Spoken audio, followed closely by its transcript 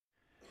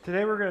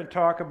Today we're going to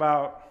talk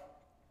about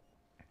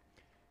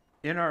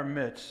in our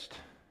midst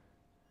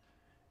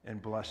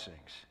and blessings.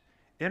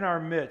 In our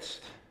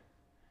midst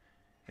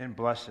and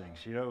blessings.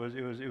 You know,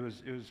 it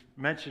was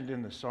mentioned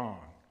in the song,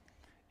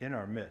 in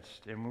our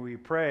midst. And when we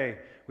pray,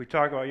 we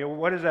talk about,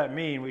 what does that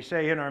mean? We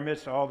say in our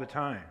midst all the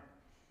time.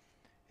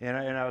 And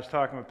I was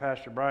talking with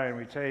Pastor Brian.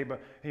 We say,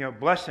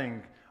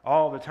 blessing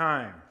all the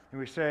time. And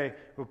we say,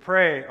 we'll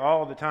pray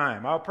all the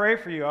time. I'll pray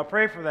for you. I'll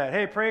pray for that.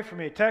 Hey, pray for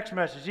me. Text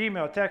message,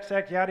 email, text,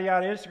 yada,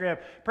 yada, Instagram.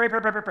 Pray.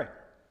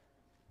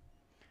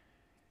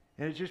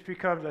 And it just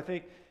becomes, I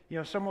think,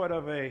 somewhat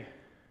of in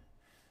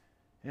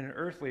an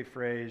earthly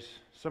phrase,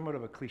 somewhat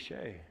of a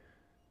cliche.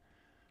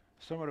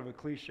 Somewhat of a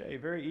cliche.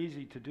 Very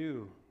easy to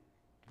do.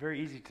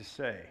 Very easy to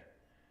say.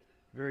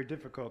 Very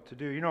difficult to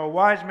do. A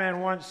wise man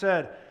once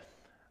said,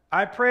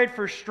 I prayed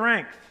for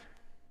strength,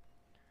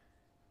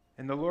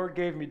 and the Lord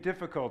gave me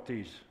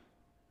difficulties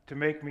to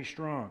make me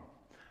strong.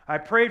 I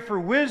prayed for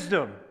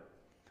wisdom.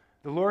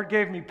 The Lord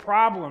gave me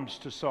problems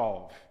to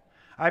solve.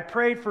 I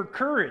prayed for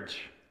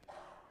courage.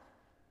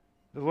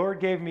 The Lord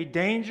gave me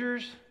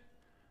dangers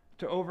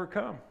to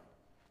overcome.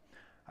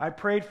 I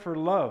prayed for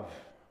love.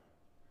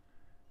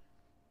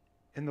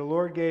 And the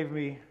Lord gave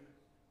me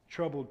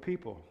troubled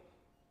people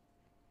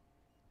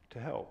to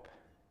help.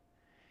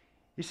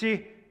 You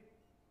see,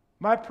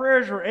 my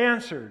prayers were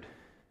answered,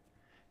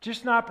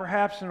 just not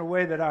perhaps in a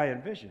way that I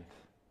envisioned.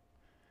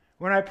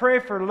 When I pray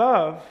for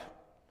love,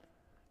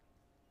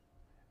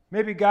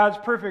 maybe God's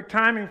perfect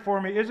timing for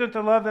me isn't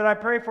the love that I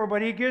pray for,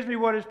 but He gives me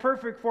what is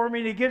perfect for me,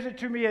 and He gives it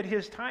to me at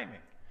His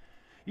timing.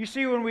 You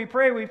see, when we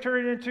pray, we've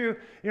turned it into,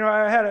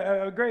 I had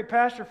a great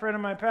pastor friend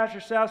of mine, Pastor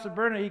Sal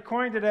Saberna. He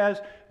coined it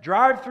as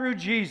drive through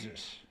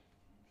Jesus.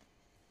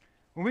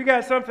 When we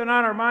got something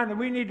on our mind that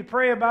we need to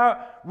pray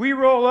about, we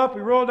roll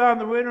down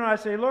the window, and I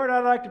say, Lord, I'd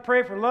like to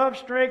pray for love,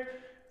 strength,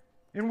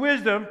 and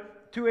wisdom.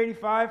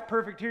 285,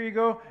 perfect, here you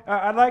go.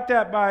 I'd like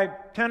that by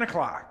 10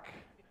 o'clock.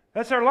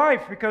 That's our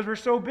life because we're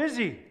so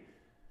busy.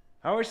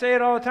 I always say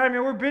it all the time,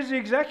 we're busy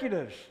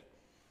executives.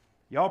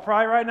 Y'all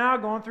probably right now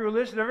going through a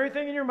list of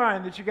everything in your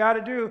mind that you got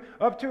to do,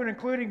 up to and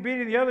including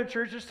beating the other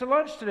churches to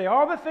lunch today.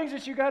 All the things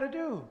that you got to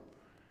do.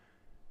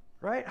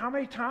 Right? How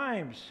many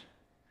times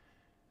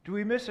do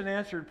we miss an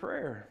answered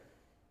prayer?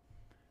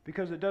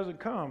 Because it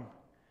doesn't come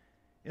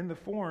in the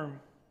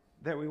form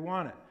that we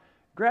want it.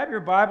 Grab your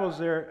Bibles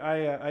there.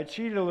 I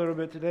cheated a little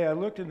bit today. I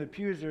looked in the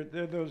pews.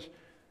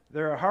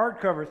 They're a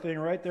hardcover thing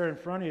right there in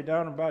front of you,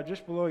 down about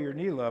just below your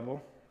knee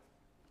level.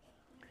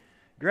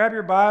 Grab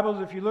your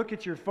Bibles. If you look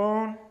at your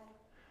phone,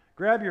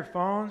 grab your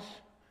phones.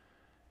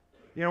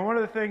 One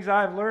of the things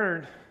I've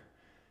learned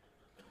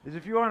is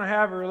if you want to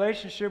have a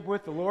relationship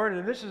with the Lord,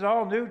 and this is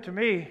all new to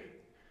me,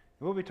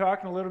 we'll be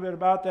talking a little bit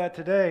about that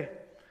today.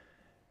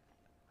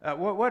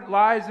 What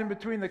lies in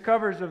between the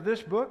covers of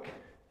this book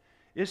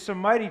is some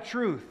mighty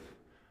truth,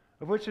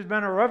 of which has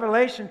been a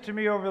revelation to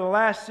me over the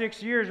last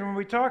 6 years. And when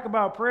we talk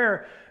about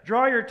prayer,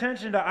 draw your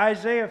attention to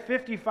Isaiah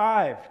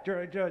 55.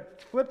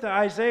 Flip to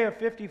Isaiah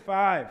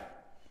 55.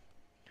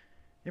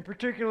 And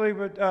particularly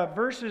with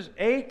verses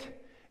 8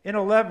 and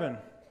 11.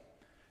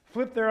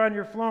 Flip there on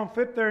your phone,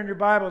 flip there in your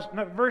Bibles.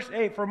 Verse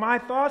 8, for my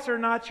thoughts are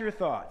not your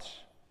thoughts,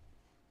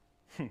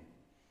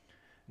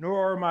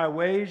 nor are my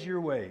ways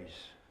your ways.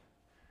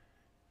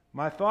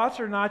 My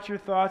thoughts are not your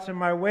thoughts, and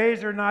my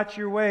ways are not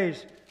your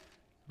ways.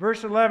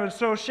 Verse 11,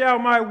 so shall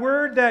my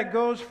word that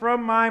goes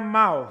from my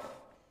mouth,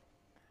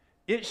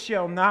 it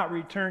shall not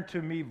return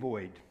to me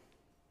void,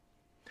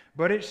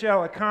 but it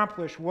shall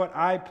accomplish what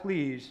I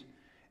please,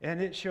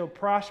 and it shall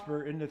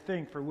prosper in the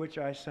thing for which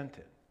I sent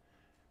it.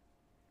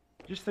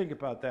 Just think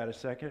about that a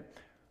second.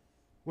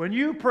 When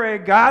you pray,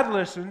 God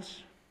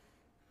listens.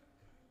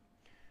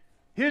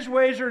 His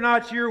ways are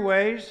not your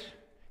ways.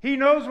 He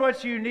knows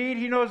what you need.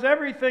 He knows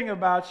everything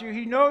about you.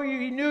 He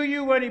knew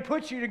you when He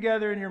put you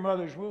together in your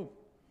mother's womb.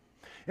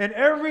 And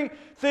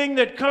everything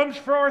that comes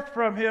forth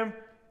from Him,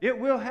 it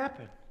will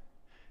happen.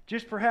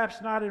 Just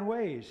perhaps not in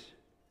ways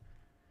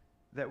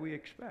that we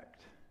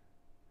expect.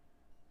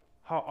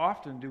 How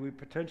often do we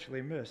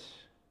potentially miss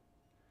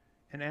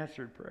an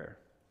answered prayer?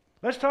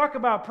 Let's talk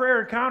about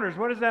prayer encounters.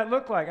 What does that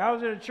look like? I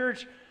was at a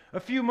church a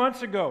few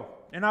months ago,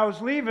 and I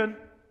was leaving,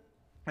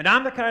 and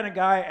I'm the kind of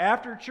guy,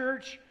 after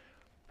church,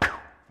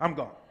 I'm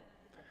gone.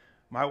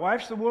 My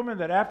wife's the woman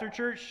that after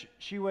church,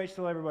 she waits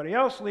till everybody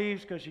else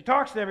leaves because she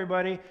talks to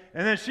everybody,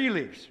 and then she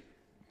leaves.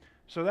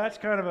 So that's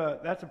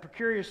a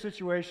precarious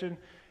situation.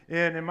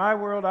 And in my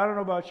world, I don't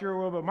know about your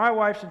world, but my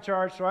wife's in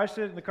charge, so I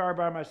sit in the car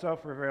by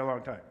myself for a very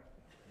long time.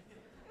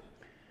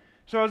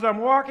 So as I'm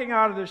walking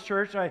out of this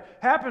church, I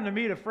happened to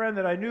meet a friend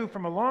that I knew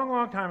from a long,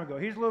 long time ago.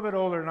 He's a little bit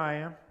older than I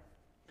am.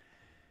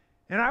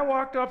 And I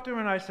walked up to him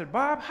and I said,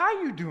 Bob,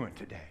 how you doing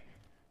today?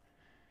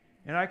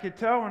 And I could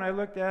tell when I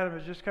looked at him, it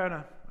was just kind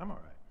of, I'm all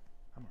right.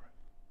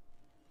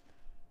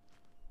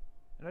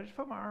 And I just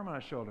put my arm on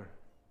his shoulder.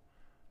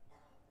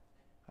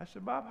 I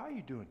said, Bob, how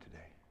you doing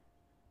today?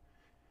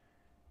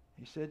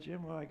 He said,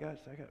 Jim, well, I got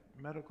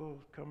medical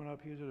coming up.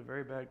 He was in a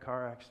very bad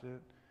car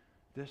accident,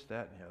 this,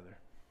 that, and the other.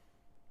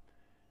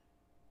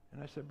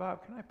 And I said,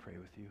 Bob, can I pray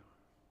with you?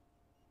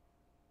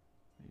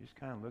 He just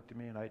kind of looked at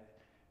me, and I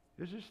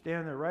was just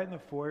standing there right in the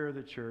foyer of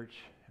the church,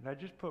 and I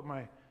just put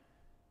my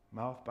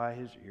mouth by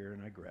his ear,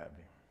 and I grabbed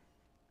him.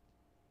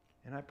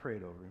 And I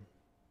prayed over him.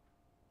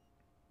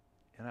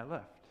 And I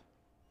left.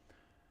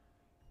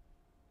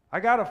 I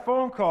got a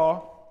phone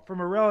call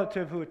from a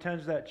relative who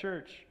attends that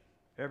church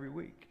every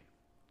week.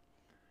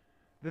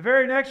 The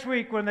very next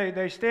week when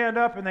they stand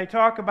up and they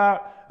talk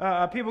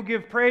about, people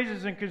give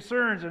praises and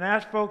concerns and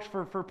ask folks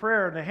for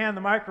prayer, and they hand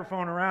the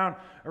microphone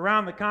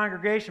around the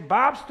congregation.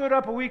 Bob stood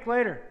up a week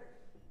later.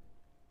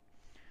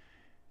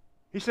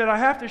 He said, I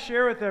have to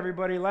share with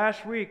everybody,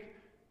 last week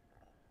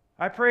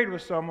I prayed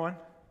with someone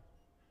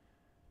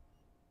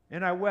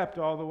and I wept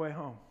all the way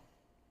home.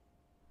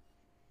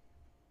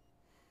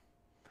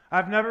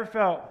 I've never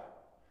felt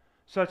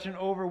such an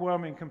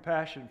overwhelming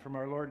compassion from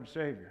our Lord and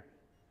Savior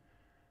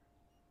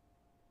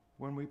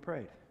when we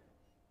prayed.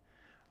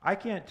 I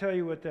can't tell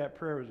you what that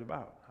prayer was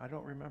about. I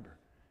don't remember.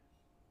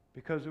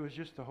 Because it was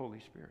just the Holy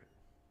Spirit.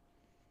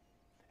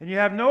 And you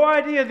have no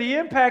idea the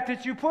impact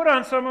that you put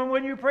on someone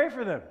when you pray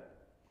for them.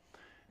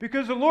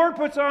 Because the Lord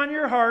puts on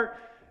your heart,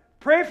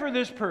 pray for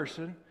this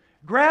person,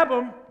 grab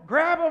them,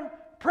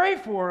 pray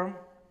for them,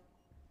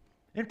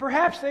 and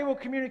perhaps they will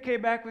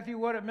communicate back with you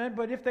what it meant,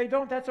 but if they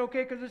don't, that's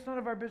okay because it's none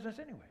of our business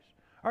anyways.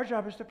 Our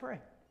job is to pray.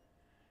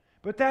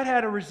 But that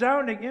had a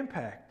resounding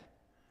impact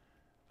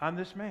on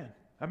this man.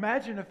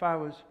 Imagine if I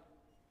was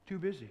too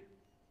busy.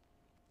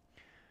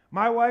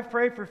 My wife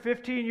prayed for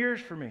 15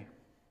 years for me.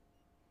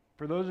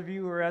 For those of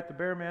you who are at the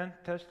Bear Man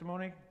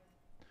testimony,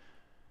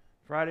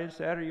 Friday and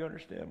Saturday, you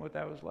understand what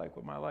that was like,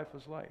 what my life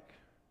was like.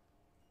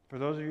 For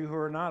those of you who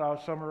are not,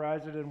 I'll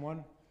summarize it in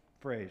one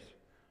phrase.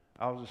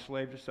 I was a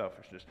slave to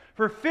selfishness.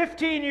 For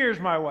 15 years,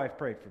 my wife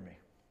prayed for me.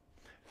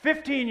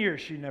 15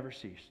 years, she never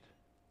ceased.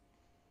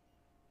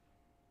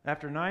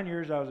 After 9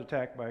 years, I was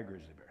attacked by a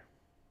grizzly bear.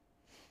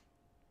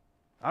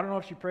 I don't know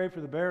if she prayed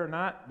for the bear or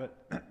not, but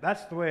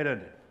that's the way it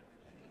ended.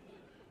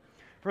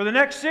 For the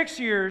next 6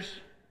 years,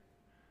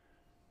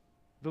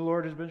 the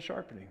Lord has been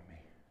sharpening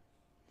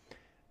me.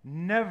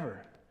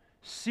 Never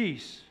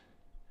cease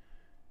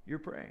your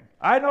praying.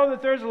 I know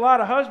that there's a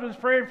lot of husbands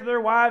praying for their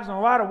wives, and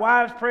a lot of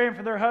wives praying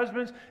for their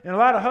husbands, and a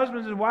lot of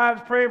husbands and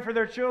wives praying for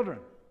their children.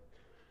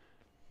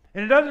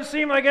 And it doesn't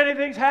seem like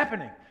anything's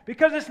happening,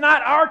 because it's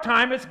not our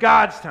time, it's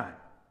God's time.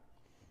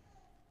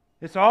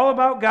 It's all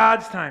about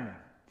God's timing.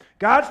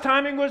 God's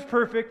timing was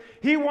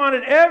perfect. He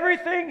wanted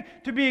everything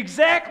to be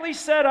exactly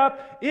set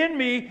up in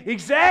me,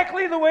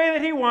 exactly the way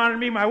that He wanted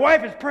me. My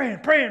wife is praying.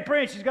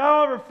 She's got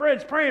all of her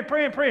friends praying.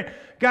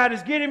 God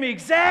is getting me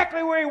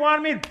exactly where He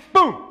wanted me, and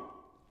boom!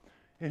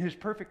 In His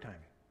perfect timing.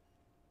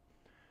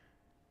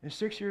 And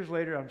 6 years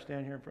later, I'm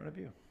standing here in front of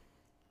you.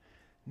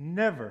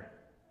 Never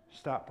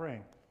stop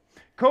praying.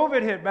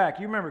 COVID hit back.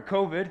 You remember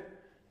COVID.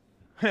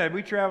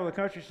 We travel the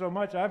country so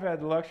much, I've had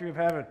the luxury of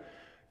having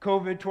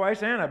COVID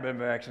twice, and I've been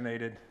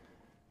vaccinated.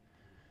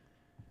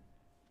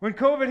 When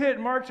COVID hit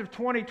in March of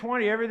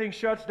 2020, everything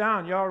shuts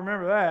down. Y'all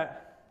remember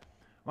that?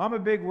 Well, I'm a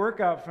big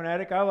workout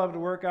fanatic. I love to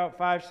work out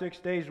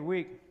 5-6 days a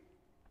week.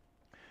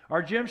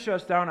 Our gym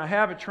shuts down. I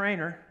have a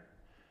trainer.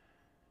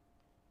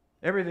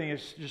 Everything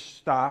is just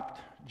stopped.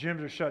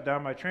 Gyms are shut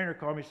down. My trainer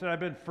called me and said, I've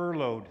been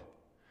furloughed.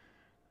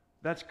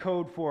 That's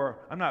code for,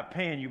 I'm not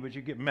paying you, but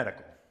you get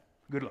medical.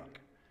 Good luck.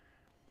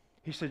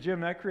 He said, Jim,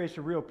 that creates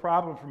a real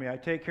problem for me. I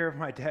take care of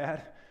my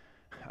dad.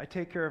 I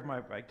take care of my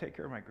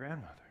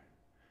grandmother.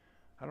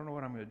 I don't know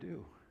what I'm going to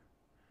do.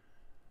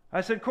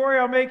 I said, Corey,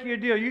 I'll make you a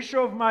deal. You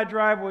show up in my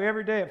driveway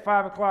every day at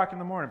 5 o'clock in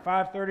the morning,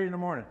 5:30 in the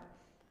morning.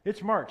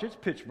 It's March. It's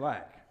pitch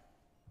black.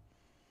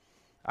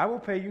 I will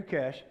pay you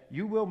cash.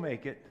 You will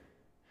make it.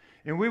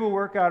 And we will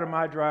work out in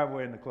my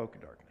driveway in the cloak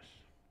of darkness.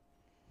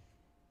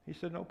 He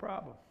said, no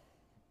problem.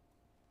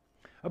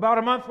 About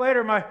a month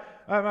later, my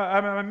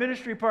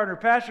ministry partner,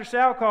 Pastor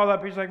Sal, called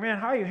up. He's like, man,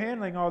 how are you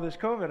handling all this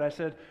COVID? I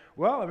said,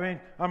 well,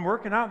 I'm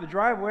working out in the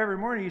driveway every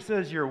morning. He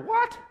says, you're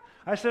what?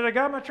 I said, I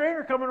got my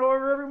trainer coming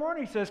over every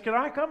morning. He says, can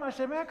I come? I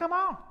said, man, come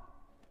on.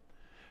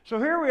 So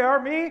here we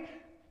are, me,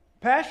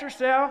 Pastor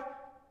Sal,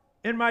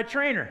 and my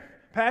trainer.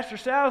 Pastor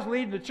Sal's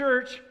leading the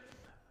church.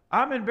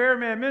 I'm in Bear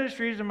Man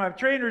Ministries, and my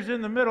trainer's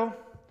in the middle,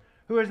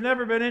 who has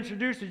never been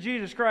introduced to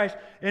Jesus Christ.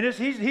 And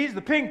he's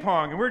the ping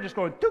pong, and we're just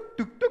going tuk,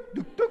 tuk, tuk,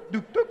 tuk, tuk,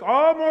 tuk, tuk,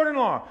 all morning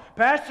long.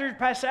 Pastor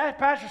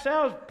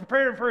Sal's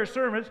preparing for his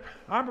sermons.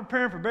 I'm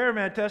preparing for Bear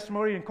Man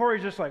testimony, and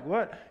Corey's just like,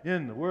 what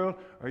in the world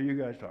are you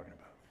guys talking about?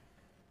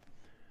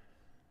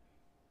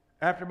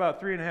 After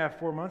about 3.5,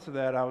 4 months of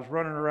that, I was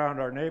running around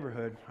our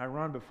neighborhood. I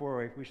run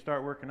before we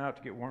start working out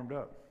to get warmed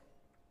up.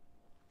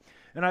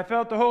 And I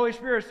felt the Holy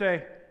Spirit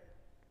say,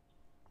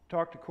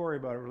 talk to Corey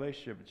about a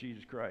relationship with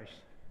Jesus Christ.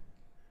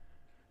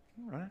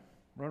 I'm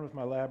run with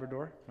my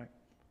Labrador. I'm like,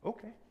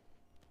 okay.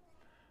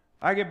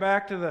 I get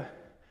back in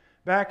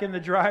the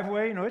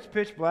driveway. It's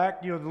pitch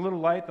black. The little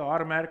light, the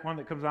automatic one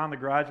that comes on the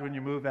garage when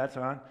you move, that's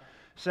on.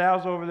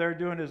 Sal's over there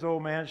doing his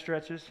old man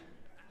stretches.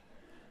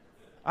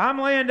 I'm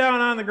laying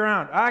down on the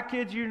ground. I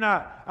kid you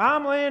not.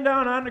 I'm laying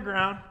down on the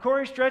ground.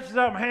 Corey stretches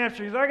out my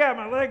hamstrings. I got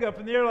my leg up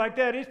in the air like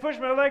that. He's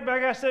pushing my leg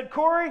back. I said,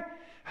 Corey,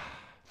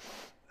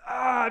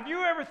 have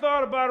you ever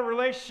thought about a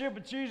relationship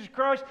with Jesus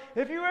Christ?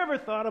 Have you ever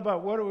thought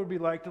about what it would be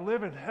like to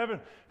live in heaven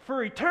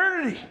for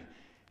eternity?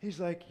 He's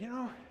like,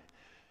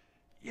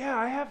 yeah,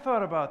 I have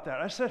thought about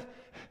that. I said,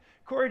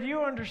 Corey, do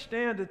you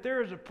understand that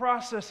there is a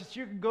process that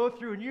you can go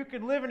through and you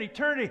can live in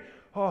eternity?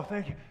 Oh,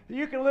 thank you.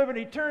 You can live in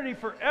eternity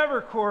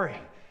forever, Corey,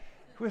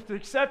 with the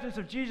acceptance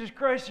of Jesus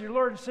Christ, your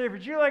Lord and Savior.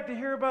 Would you like to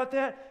hear about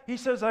that? He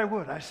says, I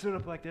would. I stood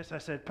up like this. I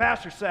said,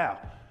 Pastor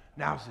Sal,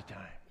 now's the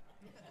time.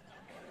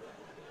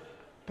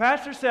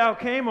 Pastor Sal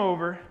came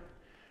over.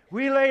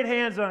 We laid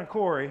hands on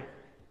Corey,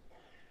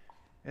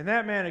 and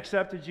that man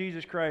accepted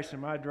Jesus Christ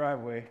in my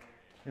driveway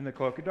in the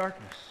cloak of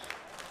darkness.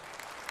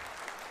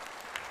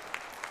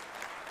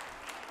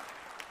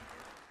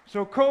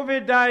 So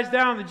COVID dies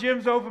down, the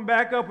gym's open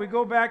back up, we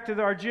go back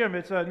to our gym.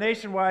 It's a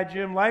nationwide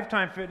gym,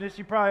 Lifetime Fitness.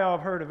 You probably all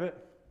have heard of it.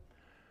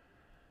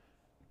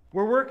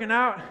 We're working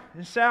out,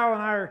 and Sal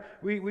and I,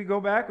 we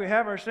go back, we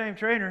have our same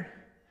trainer,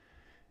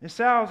 and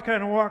Sal's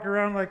kind of walking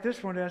around like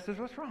this one day. I says,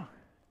 what's wrong?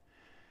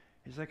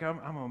 He's like, I'm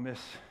gonna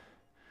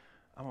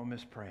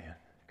miss praying.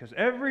 Because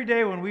every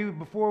day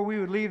before we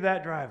would leave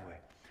that driveway,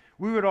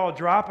 we would all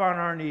drop on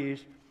our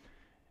knees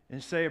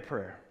and say a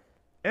prayer.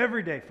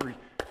 Every day for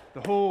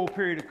the whole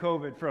period of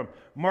COVID, from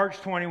March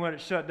 20 when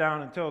it shut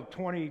down until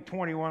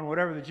 2021,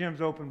 whatever the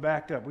gym's opened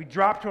back up. We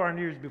dropped to our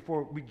knees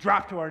before we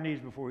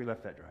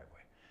left that driveway.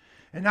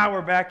 And now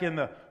we're back in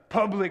the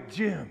public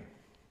gym,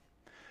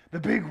 the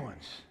big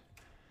ones.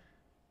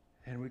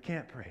 And we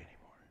can't pray anymore.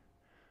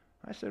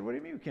 I said, what do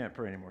you mean we can't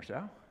pray anymore,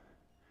 Sal?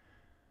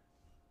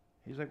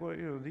 He's like, well,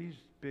 these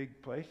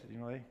big places, they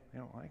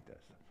don't like that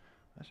stuff.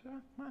 I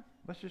said, well,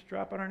 let's just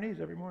drop on our knees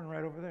every morning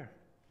right over there.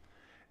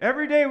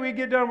 Every day we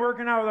get done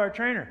working out with our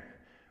trainer.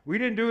 We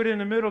didn't do it in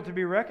the middle to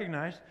be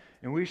recognized,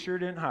 and we sure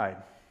didn't hide.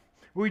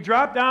 We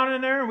dropped down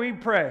in there and we'd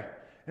pray.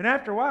 And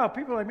after a while,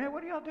 people are like, man,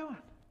 what are y'all doing?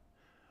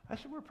 I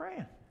said, we're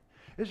praying.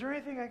 Is there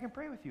anything I can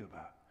pray with you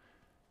about?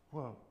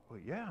 Well,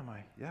 yeah,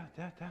 yeah.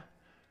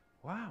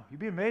 Wow, you'd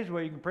be amazed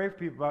what you can pray for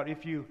people about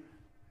if you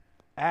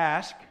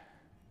ask.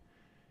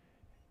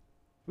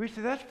 We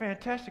said, that's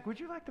fantastic. Would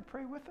you like to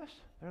pray with us?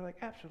 They're like,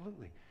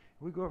 absolutely.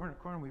 We go over in the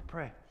corner and we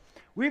pray.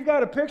 We've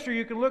got a picture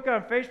you can look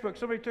on Facebook.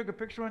 Somebody took a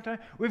picture one time.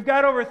 We've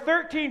got over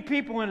 13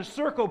 people in a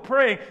circle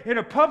praying in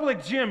a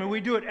public gym, and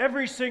we do it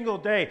every single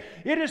day.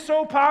 It is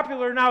so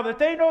popular now that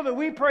they know that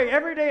we pray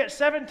every day at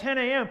 7:10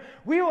 a.m.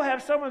 We will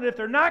have someone, if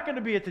they're not going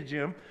to be at the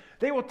gym,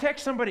 they will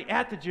text somebody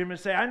at the gym and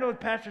say, I know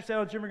Pastor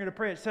Sal and Jim are going to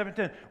pray at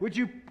 7:10. Would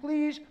you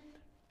please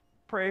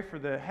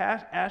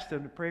ask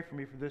them to pray for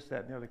me for this,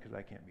 that, and the other, because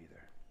I can't be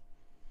there.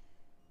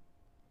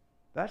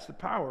 That's the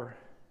power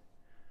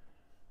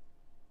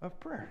of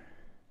prayer.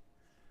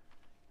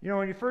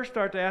 When you first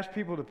start to ask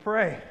people to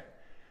pray,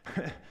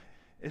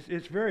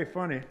 it's very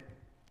funny.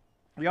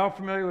 Y'all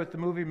familiar with the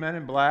movie Men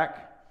in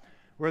Black,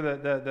 where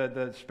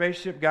the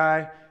spaceship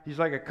guy, he's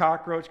like a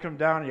cockroach, comes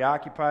down and he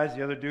occupies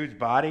the other dude's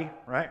body,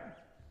 right?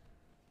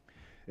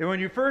 And when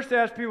you first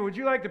ask people, would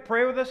you like to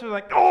pray with us? They're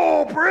like,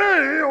 oh,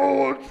 pray,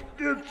 oh,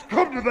 it's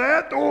come to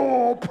that,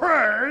 oh,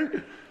 pray.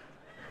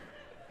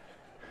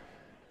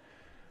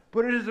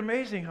 But it is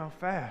amazing how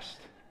fast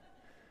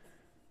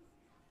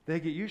they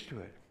get used to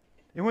it.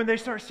 And when they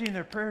start seeing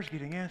their prayers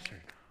getting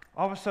answered,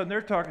 all of a sudden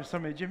they're talking to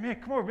somebody, Jim, man,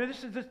 come over, man,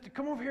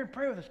 come over here and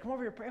pray with us. Come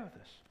over here and pray with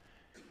us.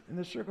 And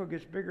the circle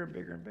gets bigger and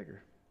bigger and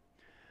bigger.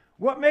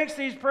 What makes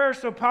these prayers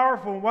so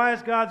powerful, and why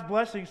is God's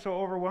blessing so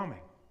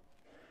overwhelming?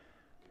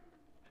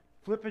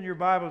 Flip in your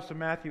Bibles to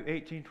Matthew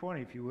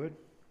 18:20, if you would.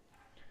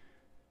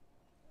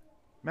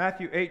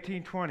 Matthew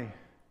 18:20.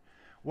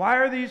 Why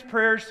are these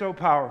prayers so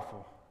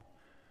powerful?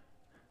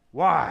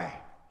 Why?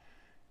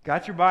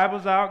 Got your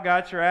Bibles out,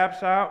 got your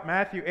apps out.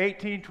 Matthew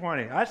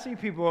 18:20. I see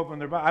people open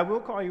their Bible. I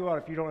will call you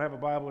out if you don't have a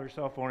Bible or a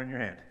cell phone in your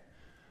hand.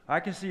 I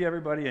can see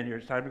everybody in here.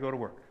 It's time to go to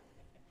work.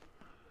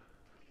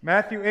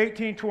 Matthew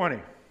 18:20.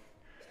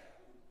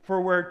 For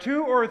where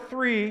 2 or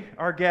 3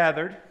 are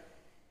gathered,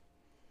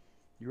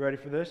 you ready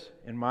for this?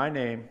 In my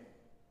name,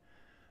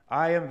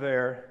 I am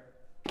there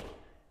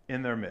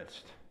in their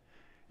midst.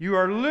 You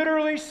are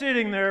literally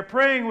sitting there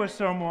praying with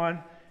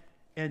someone,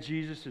 and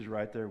Jesus is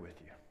right there with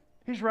you.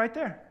 He's right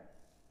there.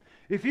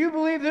 If you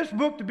believe this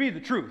book to be the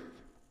truth,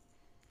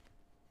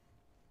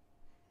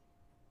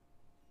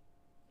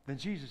 then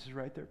Jesus is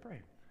right there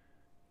praying.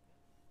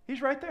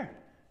 He's right there.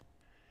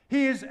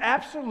 He is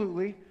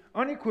absolutely,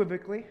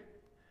 unequivocally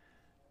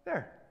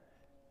there.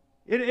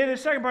 In the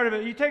second part of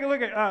it, you take a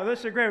look at,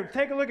 this is great.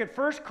 Take a look at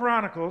 1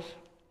 Chronicles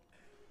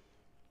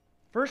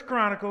 1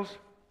 Chronicles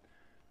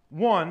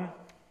 4,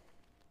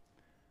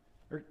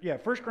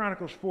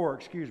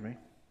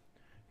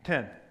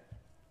 10.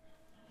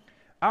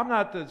 I'm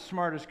not the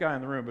smartest guy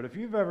in the room, but if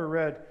you've ever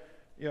read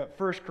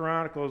 1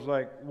 Chronicles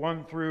like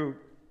 1 through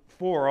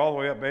 4 all the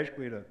way up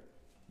basically to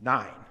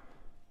 9,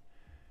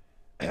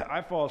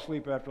 I fall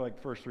asleep after like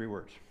the first 3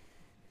 words.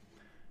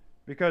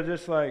 Because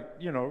it's like,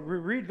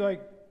 read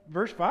like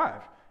verse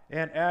 5.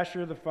 and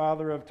Asher the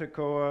father of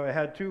Tekoa. It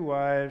had two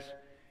wives,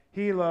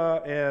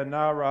 Helah and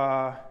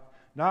Narah.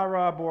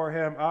 Narah bore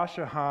him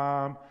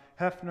Ashaham,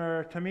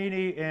 Hefner,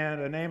 Tamini,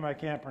 and a name I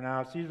can't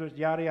pronounce. These was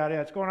yada, yada,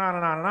 yada. It's going on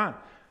and on and on.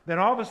 Then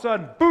all of a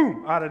sudden,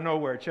 boom, out of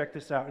nowhere. Check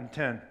this out in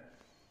 10.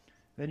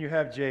 Then you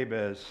have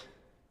Jabez.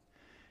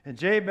 And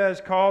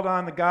Jabez called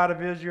on the God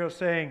of Israel,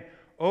 saying,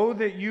 "Oh,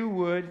 that you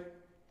would,"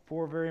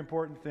 four very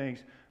important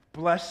things,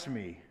 "bless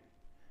me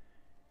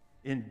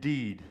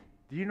indeed."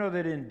 Do you know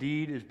that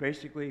indeed is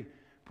basically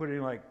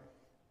putting like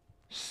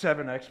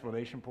 7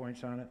 exclamation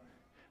points on it?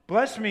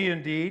 Bless me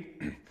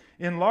indeed.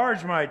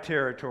 Enlarge my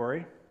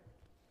territory.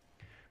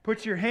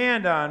 Put your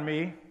hand on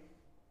me.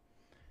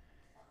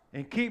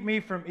 And keep me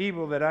from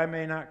evil that I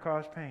may not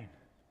cause pain.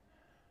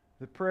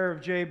 The prayer of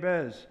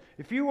Jabez.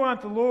 If you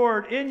want the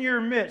Lord in your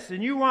midst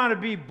and you want to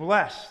be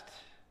blessed,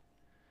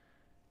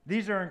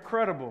 these are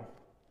incredible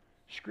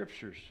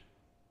scriptures.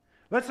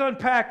 Let's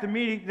unpack the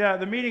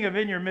meaning of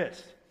in your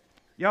midst.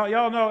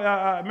 Y'all know,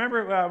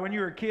 remember when you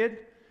were a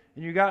kid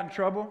and you got in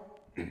trouble?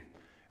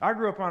 I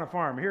grew up on a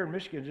farm here in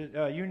Michigan,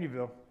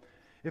 Unionville.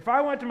 If I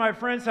went to my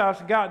friend's house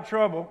and got in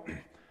trouble,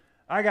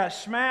 I got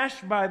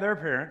smashed by their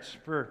parents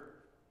for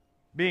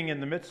being in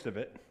the midst of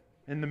it,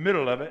 in the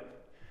middle of it.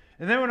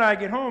 And then when I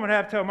get home and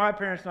have to tell my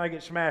parents, and I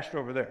get smashed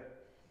over there.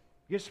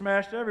 Get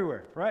smashed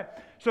everywhere, right?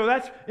 So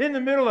that's in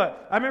the middle of,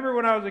 I remember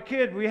when I was a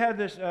kid, we had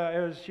this, it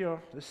was,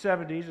 the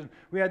 70s, and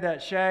we had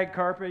that shag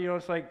carpet,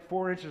 it's like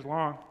 4 inches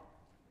long.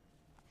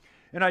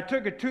 And I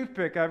took a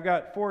toothpick, I've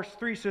got four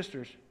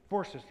sisters.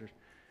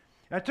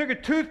 I took a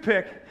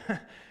toothpick,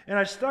 and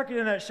I stuck it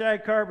in that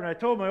shag carpet, and I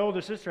told my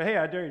older sister, "Hey,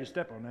 I dare you to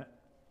step on that."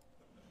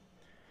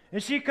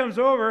 And she comes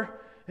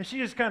over, and she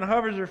just kind of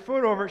hovers her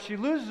foot over it. She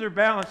loses her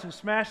balance and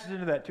smashes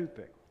into that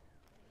toothpick.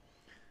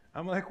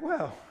 I'm like,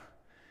 well,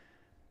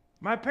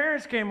 my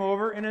parents came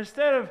over, and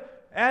instead of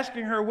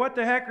asking her, "What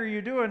the heck are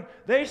you doing?"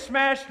 they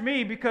smashed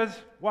me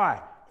because,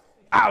 why?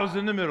 I was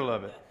in the middle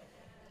of it.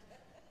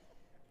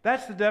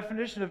 That's the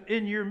definition of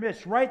in your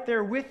midst, right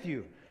there with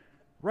you.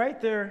 Right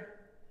there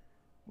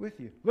with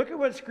you. Look at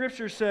what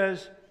Scripture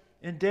says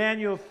in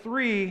Daniel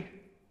 3,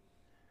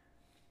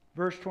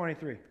 verse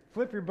 23.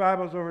 Flip your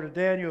Bibles over to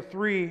Daniel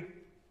 3,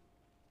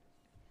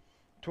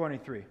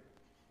 23.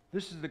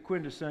 This is the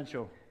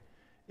quintessential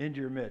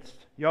into your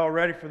midst. Y'all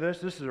ready for this?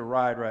 This is a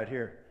ride right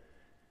here.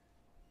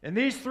 And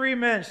these 3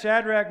 men,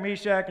 Shadrach,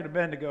 Meshach, and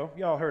Abednego,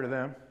 y'all heard of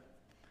them,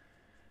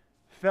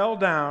 fell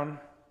down,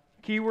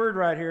 key word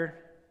right here,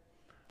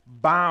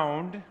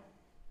 bound,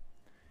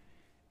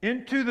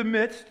 into the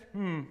midst,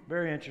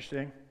 very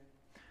interesting.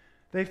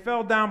 They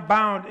fell down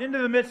bound into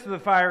the midst of the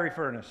fiery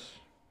furnace.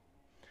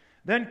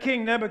 Then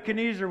King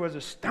Nebuchadnezzar was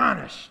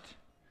astonished.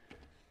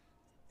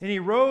 And he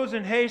rose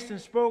in haste and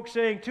spoke,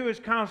 saying to his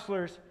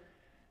counselors,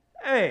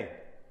 "Hey,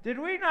 did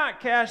we not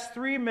cast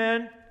 3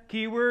 men,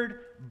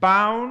 keyword,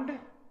 bound,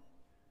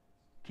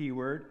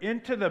 keyword,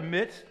 into the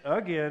midst,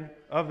 again,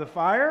 of the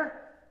fire?"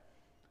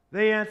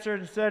 They answered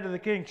and said to the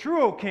king,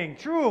 "True, O king,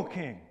 true, O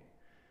king."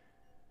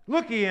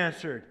 "Look," he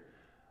answered,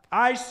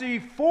 "I see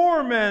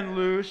 4 men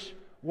loose,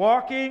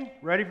 walking,"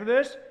 ready for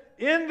this,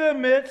 "in the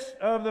midst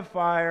of the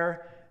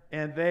fire,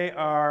 and they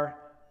are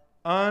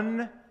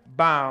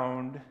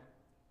unbound,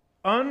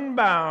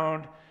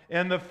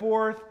 and the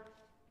 4th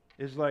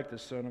is like the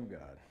Son of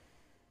God."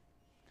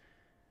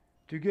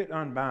 To get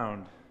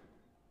unbound,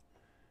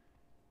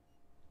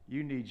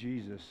 you need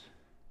Jesus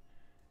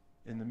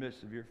in the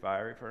midst of your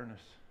fiery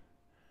furnace.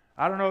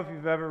 I don't know if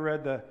you've ever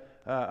read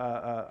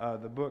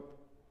the book,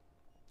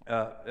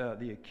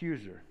 The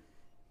Accuser.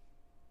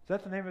 Is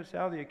that the name of it,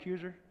 Sal? The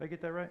Accuser? Did I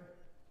get that right?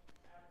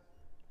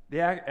 The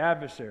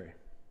Adversary.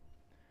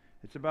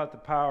 It's about the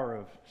power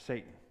of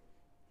Satan.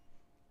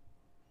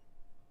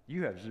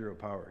 You have 0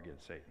 power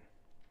against Satan.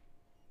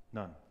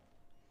 None.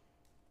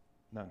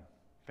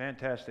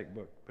 Fantastic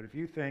book. But if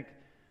you think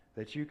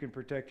that you can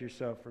protect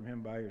yourself from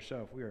him by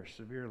yourself, we are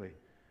severely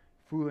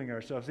fooling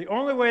ourselves. The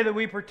only way that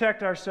we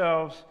protect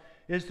ourselves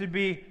is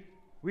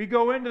we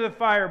go into the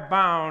fire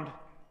bound,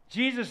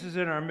 Jesus is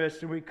in our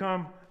midst, and we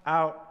come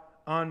out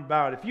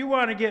unbound. If you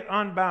want to get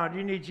unbound,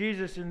 you need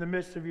Jesus in the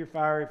midst of your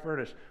fiery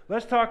furnace.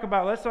 Let's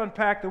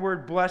unpack the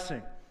word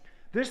blessing.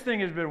 This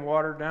thing has been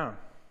watered down.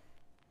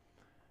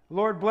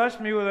 Lord, bless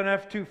me with an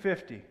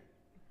F-250.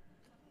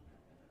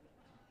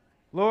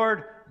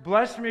 Lord,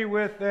 bless me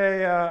with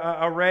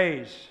a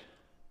raise.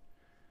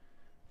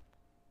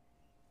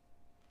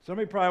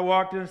 Somebody probably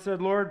walked in and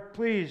said, "Lord,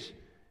 please,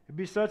 it'd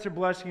be such a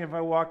blessing if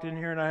I walked in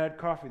here and I had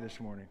coffee this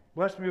morning.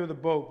 Bless me with a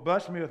boat.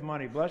 Bless me with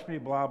money. Bless me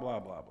blah, blah,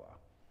 blah, blah."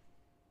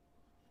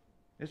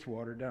 It's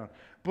watered down.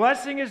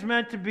 Blessing is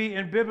meant to be,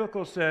 in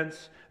biblical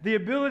sense, the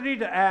ability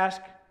to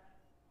ask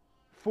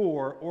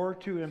for or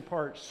to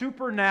impart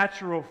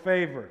supernatural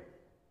favor.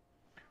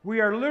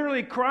 We are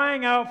literally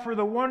crying out for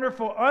the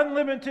wonderful,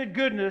 unlimited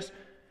goodness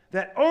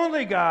that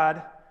only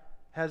God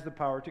has the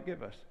power to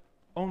give us.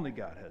 Only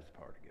God has the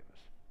power to give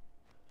us.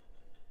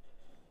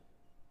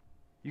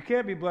 You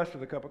can't be blessed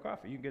with a cup of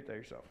coffee. You can get that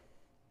yourself.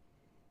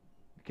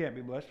 You can't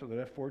be blessed with an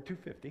F-Ford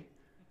 250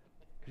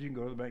 because you can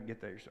go to the bank and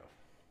get that yourself.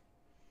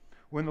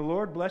 when the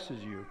Lord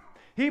blesses you,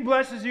 He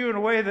blesses you in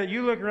a way that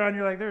you look around and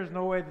you're like, there's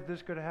no way that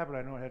this could have happened.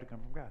 I know it had to come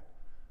from God.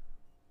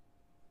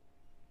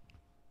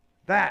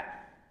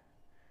 That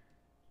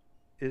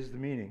is the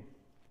meaning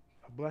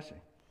of blessing.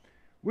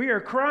 We are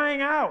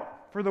crying out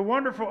for the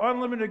wonderful,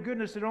 unlimited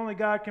goodness that only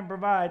God can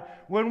provide.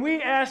 When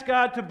we ask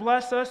God to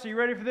bless us, are you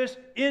ready for this?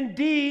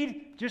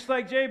 Indeed, just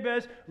like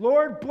Jabez,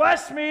 Lord,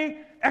 bless me!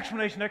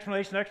 Exclamation,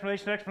 exclamation,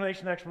 exclamation,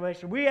 exclamation,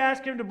 exclamation. We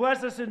ask Him to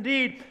bless us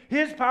indeed.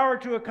 His power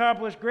to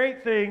accomplish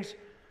great things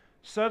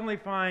suddenly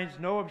finds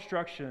no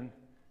obstruction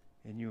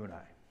in you and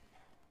I.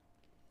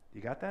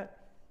 You got that?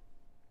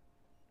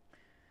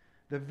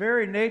 The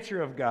very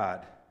nature of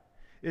God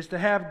is to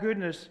have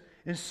goodness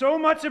in so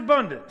much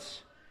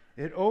abundance,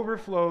 it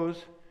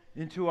overflows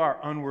into our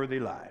unworthy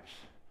lives.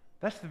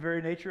 That's the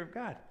very nature of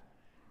God.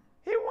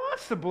 He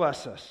wants to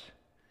bless us.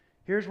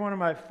 Here's one of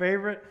my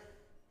favorite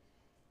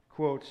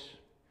quotes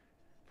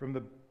from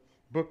the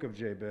book of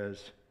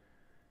Jabez.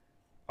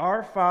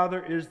 Our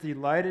Father is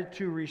delighted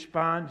to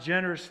respond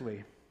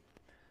generously.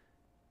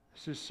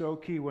 This is so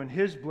key when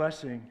His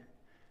blessing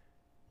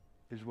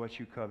is what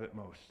you covet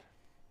most.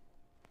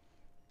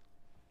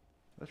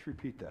 Let's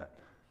repeat that.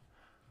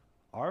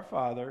 Our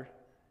Father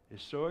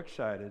is so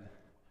excited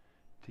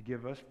to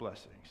give us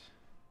blessings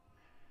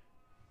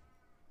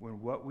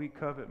when what we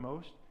covet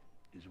most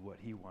is what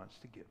He wants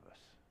to give us.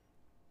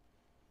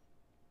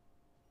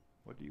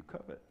 What do you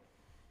covet?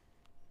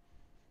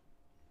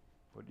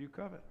 What do you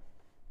covet?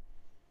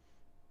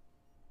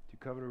 Do you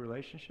covet a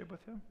relationship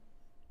with Him?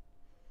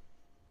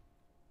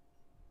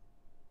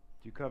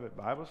 Do you covet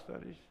Bible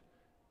studies?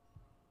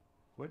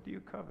 What do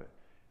you covet?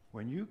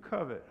 When you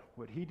covet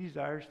what He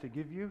desires to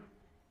give you,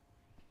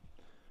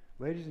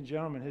 ladies and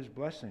gentlemen, His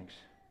blessings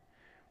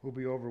will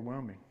be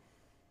overwhelming.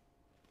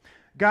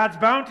 God's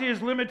bounty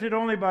is limited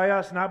only by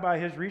us, not by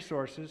His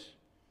resources,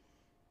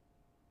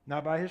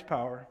 not by His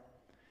power,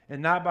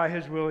 and not by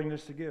His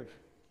willingness to give.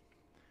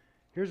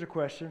 Here's a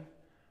question.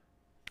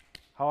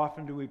 How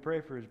often do we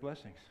pray for His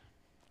blessings?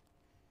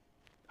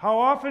 How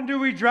often do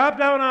we drop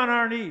down on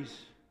our knees?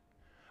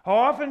 How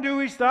often do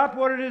we stop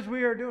what it is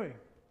we are doing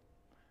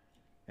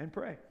and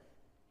pray?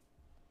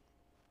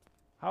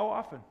 How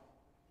often?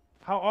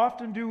 How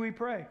often do we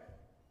pray?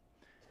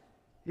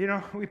 You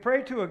know, we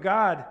pray to a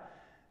God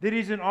that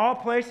He's in all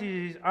places.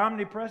 He's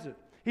omnipresent.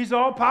 He's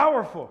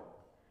all-powerful.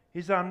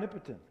 He's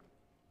omnipotent.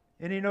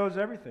 And He knows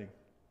everything.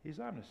 He's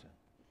omniscient.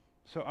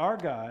 So our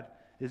God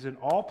is in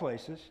all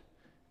places.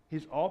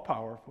 He's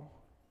all-powerful.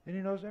 And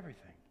He knows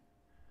everything.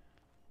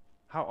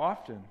 How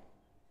often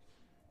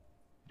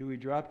do we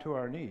drop to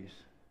our knees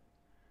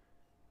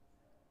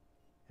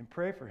and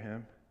pray for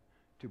Him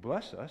to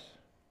bless us,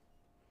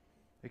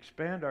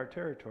 expand our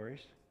territories,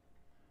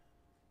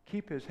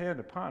 keep His hand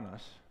upon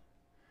us,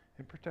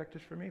 and protect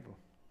us from evil?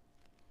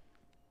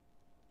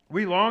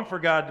 We long for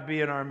God to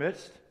be in our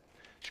midst.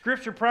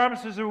 Scripture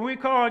promises that when we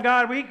call on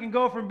God, we can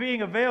go from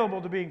being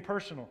available to being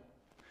personal.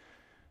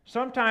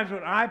 Sometimes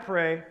when I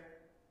pray,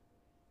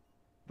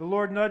 the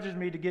Lord nudges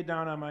me to get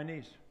down on my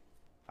knees.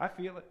 I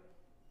feel it.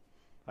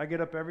 I get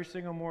up every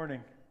single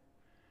morning.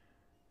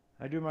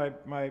 I do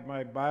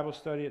my Bible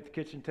study at the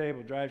kitchen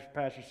table. Drives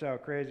Pastor Sal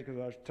crazy because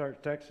I was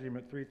texting him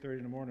at 3:30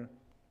 in the morning.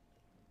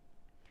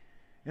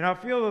 And I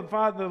feel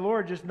the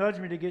Lord just nudge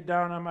me to get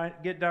down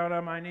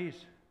on my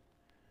knees.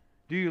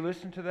 Do you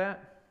listen to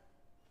that?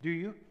 Do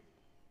you?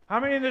 How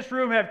many in this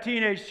room have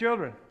teenage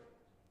children?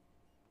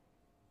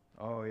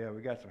 Oh yeah,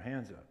 we got some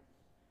hands up.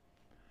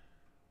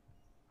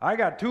 I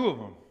got 2 of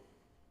them.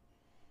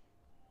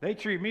 They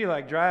treat me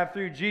like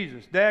drive-through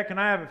Jesus. Dad, can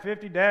I have a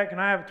 50? Dad, can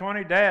I have a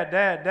 20? Dad.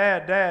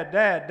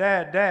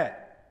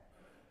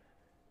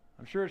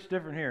 I'm sure it's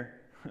different here.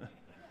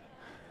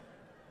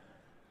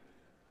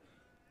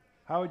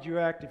 How would you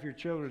act if your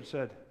children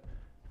said,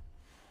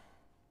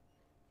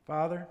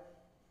 Father,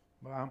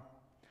 Mom,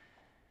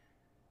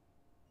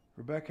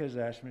 Rebecca has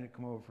asked me to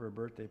come over for a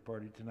birthday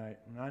party tonight,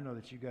 and I know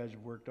that you guys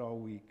have worked all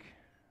week.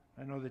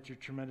 I know that you're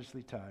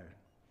tremendously tired.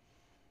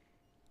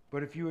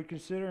 But if you would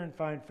consider and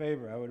find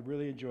favor, I would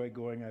really enjoy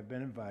going. I've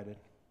been invited.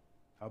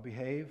 I'll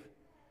behave.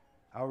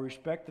 I'll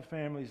respect the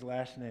family's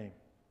last name.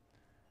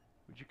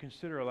 Would you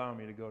consider allowing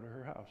me to go to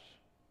her house?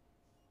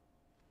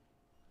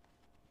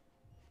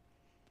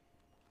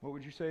 What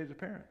would you say as a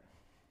parent?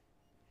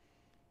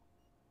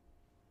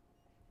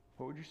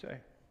 What would you say?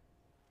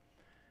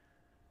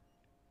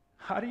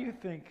 How do you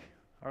think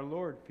our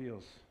Lord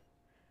feels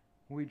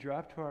when we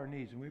drop to our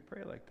knees and we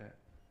pray like that?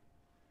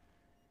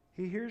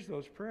 He hears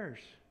those prayers.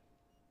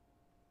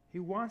 He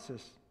wants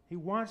us. He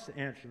wants to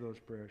answer those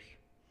prayers.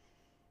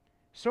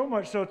 So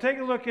much so. Take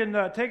a look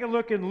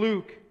in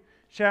Luke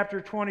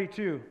chapter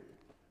 22.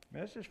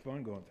 Man, it's just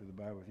fun going through the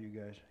Bible with you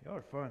guys. Y'all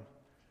are fun.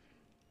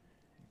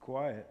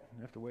 Quiet.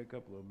 You have to wake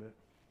up a little bit.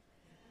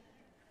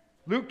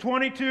 Luke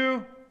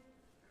 22,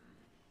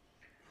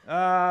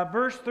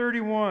 verse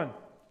 31.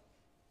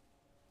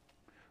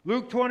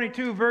 Luke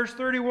 22, verse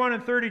 31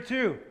 and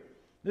 32.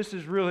 This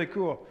is really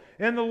cool.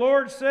 And the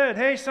Lord said,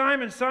 hey,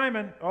 Simon,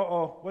 Simon.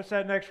 Uh-oh. What's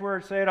that next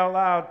word? Say it out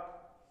loud.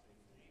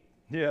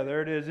 Yeah,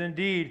 there it is.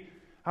 Indeed,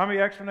 How many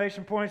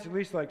exclamation points? At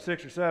least like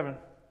 6 or 7.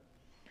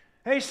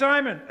 Hey,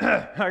 Simon,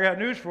 I got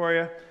news for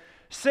you.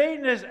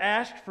 Satan has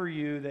asked for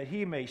you that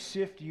he may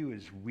sift you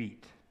as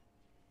wheat.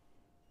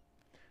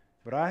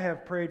 But I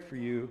have prayed for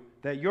you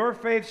that your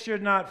faith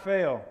should not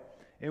fail.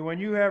 And when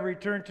you have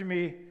returned to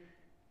me,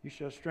 you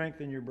shall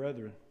strengthen your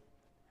brethren.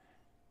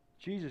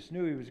 Jesus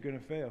knew he was going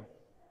to fail.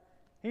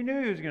 He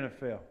knew he was going to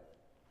fail.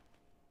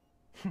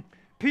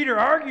 Peter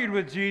argued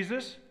with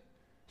Jesus.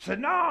 Said,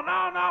 no,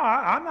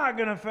 I'm not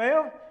going to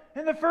fail.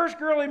 And the first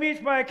girl he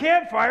meets by a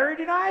campfire, he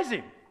denies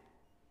him.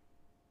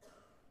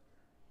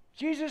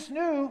 Jesus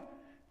knew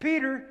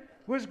Peter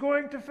was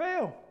going to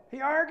fail.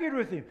 He argued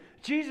with him.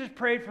 Jesus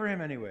prayed for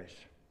him anyways.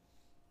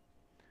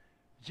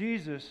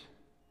 Jesus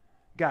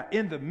got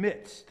in the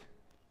midst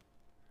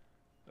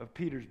of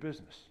Peter's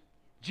business.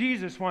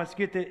 Jesus wants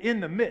to get in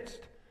the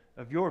midst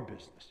of your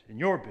business, in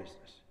your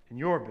business, in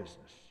your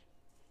business.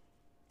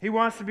 He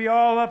wants to be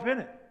all up in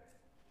it.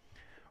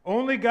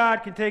 Only God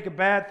can take a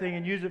bad thing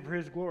and use it for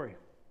His glory.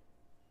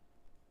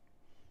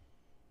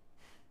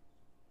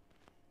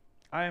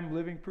 I am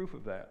living proof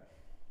of that.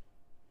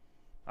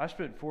 I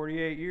spent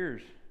 48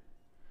 years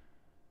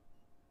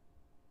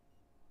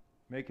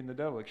making the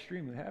devil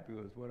extremely happy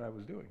with what I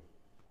was doing.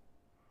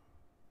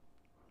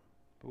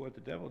 But what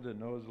the devil didn't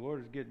know is the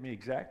Lord is getting me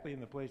exactly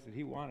in the place that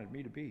He wanted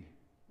me to be,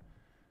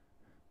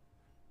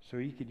 so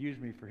He could use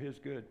me for His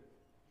good.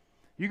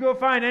 You go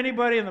find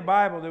anybody in the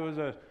Bible that was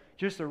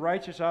just a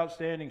righteous,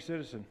 outstanding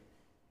citizen.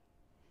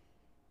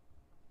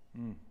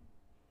 The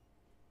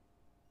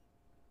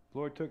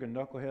Lord took a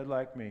knucklehead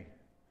like me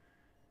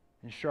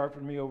and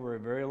sharpened me over a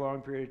very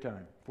long period of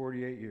time,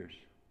 48 years,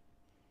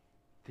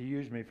 to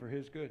use me for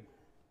His good.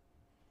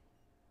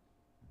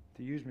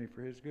 To use me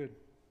for His good.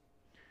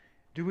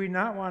 Do we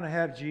not want to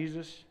have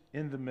Jesus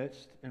in the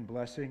midst and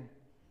blessing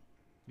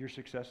your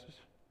successes?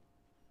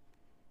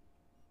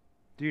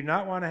 Do you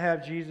not want to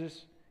have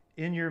Jesus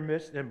in your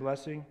midst and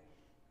blessing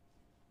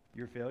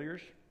your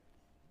failures?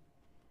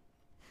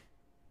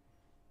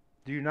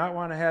 Do you not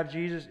want to have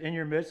Jesus in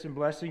your midst and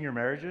blessing your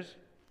marriages?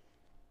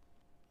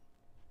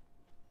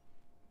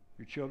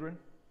 Your children?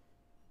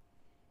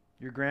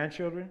 Your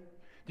grandchildren?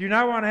 Do you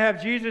not want to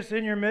have Jesus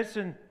in your midst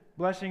and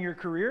blessing your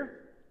career?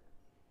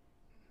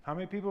 How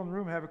many people in the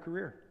room have a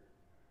career?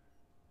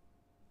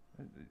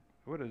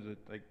 What is it?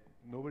 Like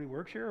nobody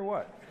works here or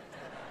what?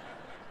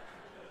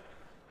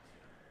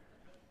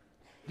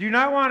 Do you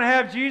not want to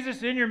have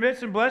Jesus in your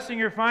midst and blessing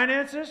your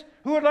finances?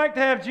 Who would like to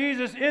have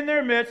Jesus in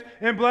their midst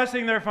and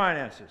blessing their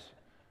finances?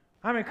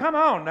 I mean, come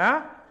on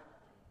now.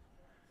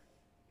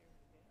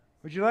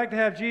 Would you like to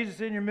have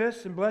Jesus in your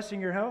midst and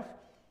blessing your health?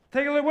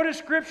 Take a look. What does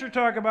Scripture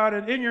talk about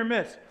in your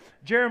midst?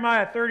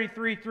 Jeremiah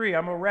 33:3.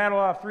 I'm going to rattle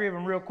off 3 of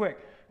them real quick.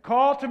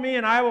 Call to me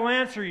and I will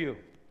answer you.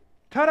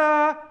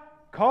 Ta-da!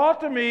 Call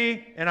to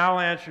me and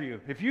I'll answer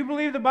you. If you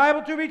believe the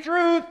Bible to be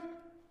truth,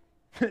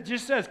 it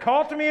just says,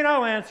 call to me and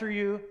I'll answer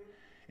you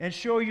and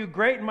show you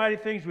great and mighty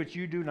things which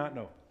you do not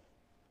know.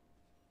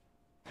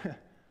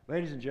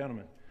 Ladies and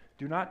gentlemen,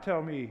 do not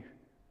tell me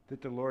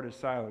that the Lord is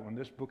silent when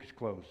this book is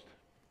closed.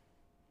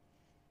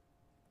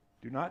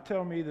 Do not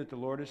tell me that the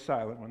Lord is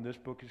silent when this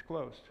book is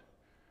closed.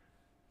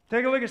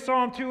 Take a look at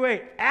Psalm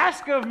 2:8.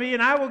 Ask of me,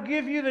 and I will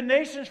give you the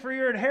nations for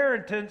your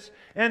inheritance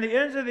and the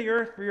ends of the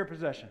earth for your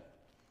possession.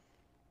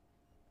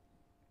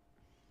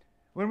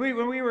 When we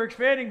were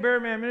expanding Bear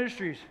Man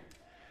Ministries,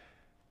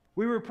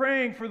 we were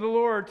praying for the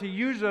Lord to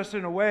use us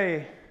in a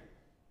way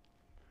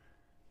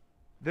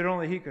that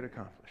only He could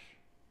accomplish.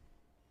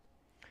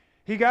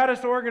 He got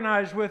us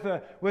organized with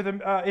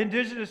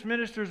indigenous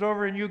ministers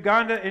over in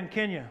Uganda and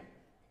Kenya.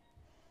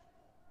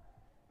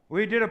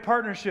 We did a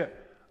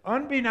partnership.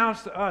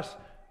 Unbeknownst to us,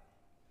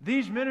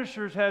 these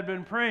ministers had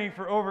been praying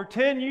for over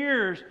 10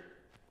 years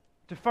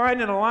to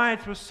find an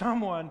alliance with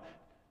someone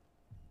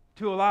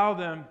to allow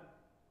them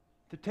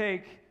to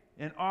take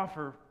and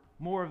offer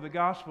more of the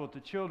gospel to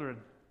children,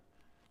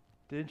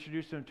 to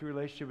introduce them to a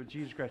relationship with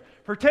Jesus Christ.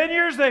 For 10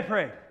 years they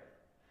prayed.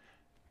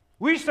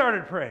 We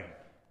started praying.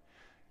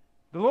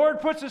 The Lord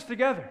puts us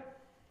together.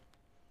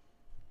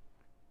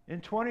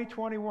 In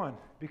 2021,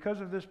 because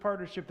of this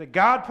partnership that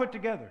God put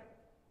together,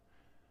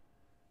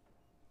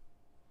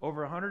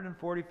 over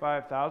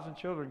 145,000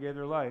 children gave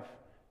their life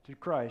to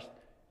Christ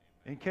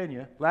in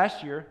Kenya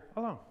last year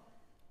alone.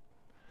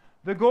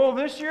 The goal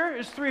this year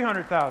is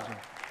 300,000.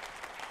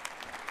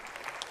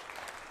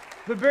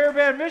 The Bear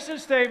Band mission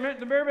statement,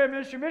 the Bear Band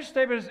Ministry mission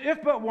statement is,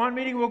 if but one,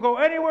 meaning we'll go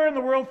anywhere in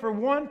the world for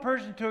one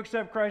person to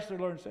accept Christ their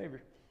Lord and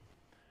Savior.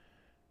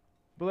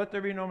 But let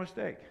there be no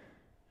mistake.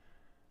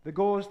 The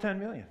goal is 10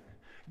 million.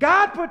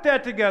 God put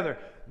that together.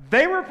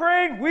 They were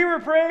praying, we were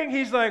praying.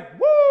 He's like,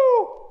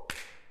 woo!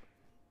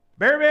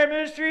 Bear Band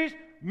Ministries,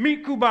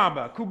 meet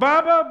Kubamba.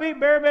 Kubamba, meet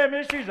Bear Band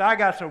Ministries. I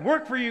got some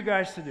work for you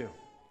guys to do.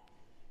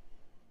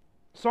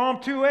 Psalm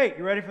 2:8.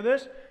 You ready for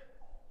this?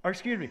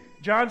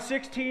 John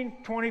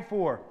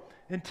 16:24.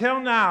 Until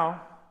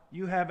now,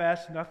 you have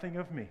asked nothing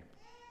of me.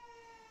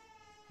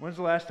 When's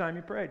the last time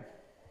you prayed?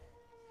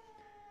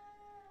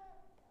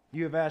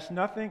 You have asked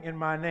nothing in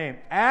my name.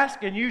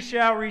 Ask and you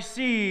shall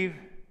receive,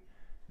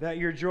 that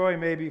your joy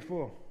may be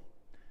full.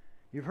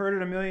 You've heard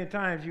it a million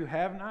times. You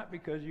have not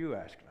because you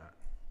ask not.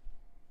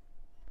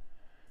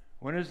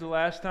 When is the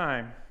last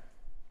time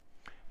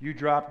you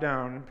dropped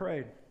down and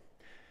prayed?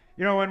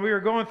 You know, when we were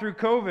going through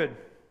COVID,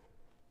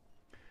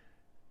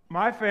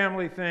 my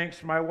family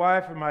thinks, my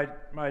wife and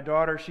my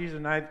daughter, she's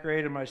in 9th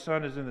grade and my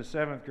son is in the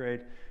 7th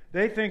grade,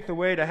 they think the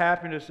way to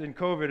happiness in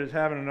COVID is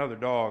having another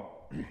dog.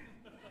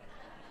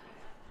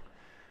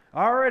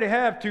 I already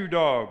have 2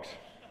 dogs.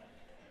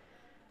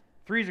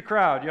 3's a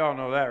crowd, y'all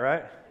know that,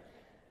 right?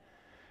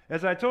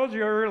 As I told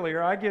you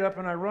earlier, I get up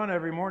and I run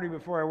every morning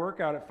before I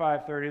work out at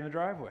 5:30 in the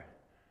driveway.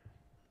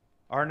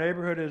 Our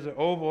neighborhood is an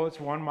oval. It's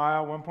 1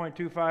 mile,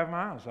 1.25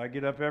 miles. I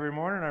get up every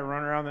morning. I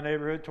run around the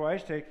neighborhood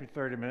twice. Takes me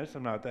 30 minutes.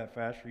 I'm not that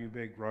fast for you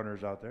big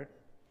runners out there.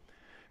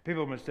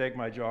 People mistake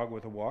my jog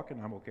with a walk,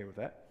 and I'm okay with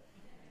that.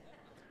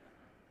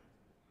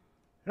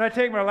 And I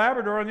take my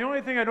Labrador, and the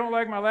only thing I don't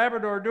like my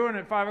Labrador doing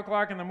at 5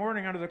 o'clock in the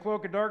morning under the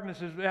cloak of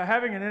darkness is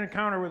having an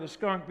encounter with a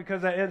skunk,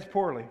 because that ends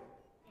poorly.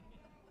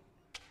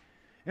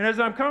 And as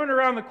I'm coming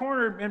around the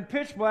corner in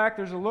pitch black,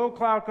 there's a low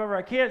cloud cover.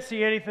 I can't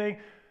see anything.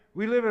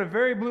 We live in a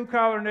very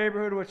blue-collar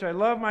neighborhood, which I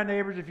love my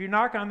neighbors. If you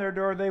knock on their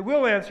door, they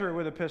will answer it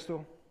with a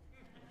pistol.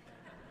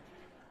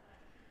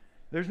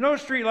 There's no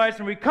street lights,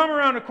 and we come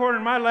around the corner,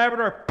 and my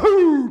Labrador,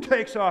 pooh,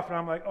 takes off. And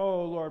I'm like,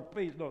 oh, Lord,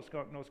 please, no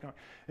skunk, no skunk.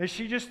 And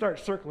she just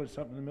starts circling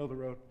something in the middle of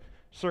the road,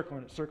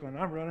 circling it.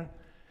 I'm running,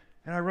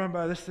 and I run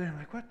by this thing. I'm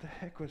like, what the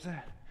heck was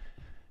that?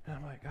 And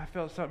I'm like, I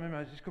felt something in me.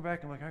 I just go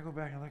back and look. I go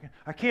back and look.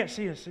 I can't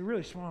see it. It's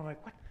really small. I'm like,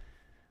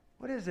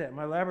 what is that?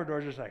 My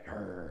Labrador's just like,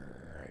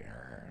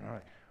 and I'm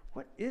like,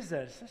 what is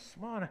that? It's so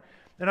small.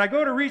 And I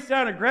go to reach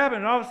down and grab it,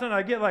 and all of a sudden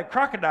I get like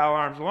crocodile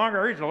arms. The longer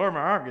I reach, the lower my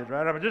arm gets,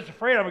 right? I'm just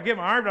afraid I'm going to get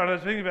my arm down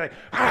this thing and be like,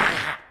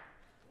 ah!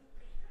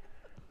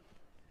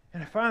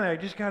 And finally, I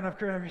just got enough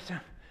courage. I reached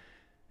down,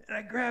 and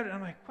I grabbed it.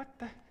 I'm like, what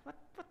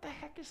the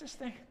heck is this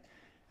thing?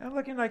 And I'm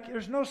looking like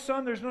there's no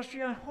sun, there's no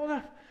street. Hold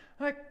up.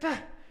 I'm like,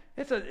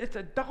 it's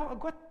a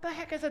dog. What the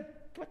heck is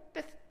it?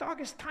 This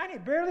dog is tiny,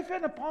 barely fit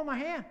in the palm of my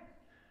hand.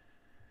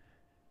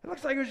 It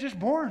looks like it was just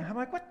born. I'm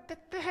like, what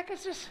the heck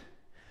is this?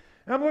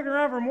 And I'm looking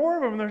around for more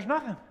of them, and there's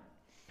nothing.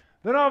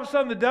 Then all of a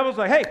sudden, the devil's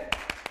like, hey,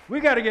 we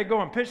got to get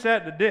going. Pitch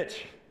that in the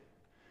ditch.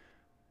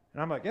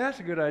 And I'm like, yeah, that's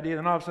a good idea.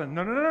 Then all of a sudden,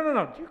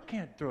 no. You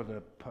can't throw the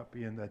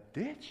puppy in the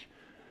ditch.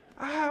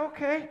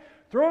 Okay.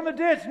 Throw in the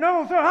ditch.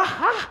 No,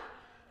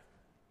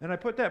 And I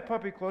put that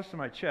puppy close to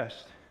my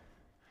chest,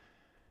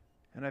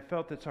 and I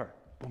felt its heart.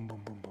 Boom,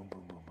 boom, boom, boom,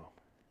 boom, boom, boom.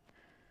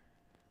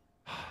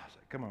 I was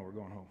like, come on, we're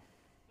going home.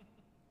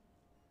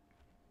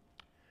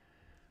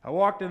 I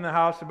walked in the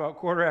house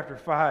about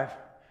 5:15.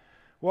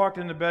 Walked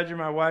in the bedroom.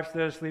 My wife's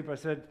dead asleep. I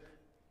said,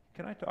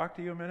 can I talk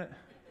to you a minute?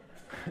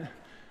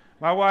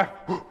 My wife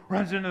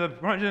runs into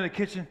the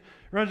kitchen,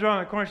 runs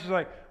around the corner. She's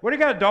like, what do you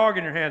got a dog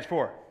in your hands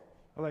for?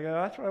 I'm like,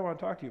 that's what I want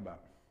to talk to you about.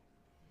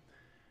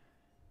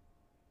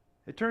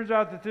 It turns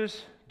out that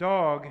this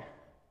dog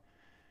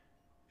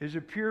is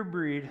a pure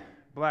breed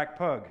black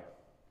pug.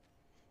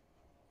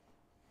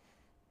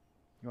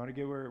 You want to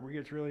get where it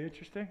gets really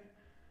interesting?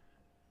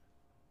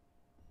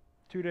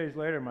 2 days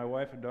later, my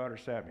wife and daughter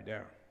sat me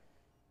down.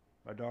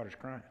 My daughter's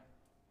crying.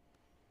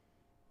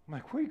 I'm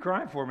like, what are you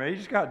crying for, man? You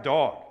just got a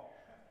dog.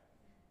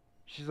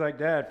 She's like,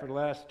 Dad, for the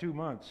last 2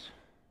 months,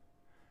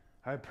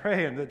 I'm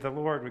praying that the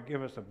Lord would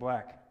give us a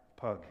black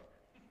pug.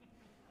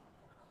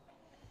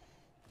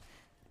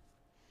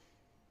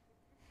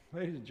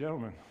 Ladies and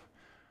gentlemen,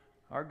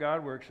 our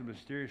God works in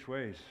mysterious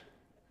ways.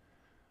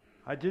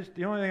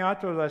 The only thing I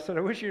told her, I said,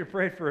 I wish you'd have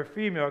prayed for a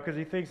female, because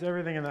he thinks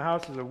everything in the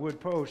house is a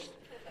wood post.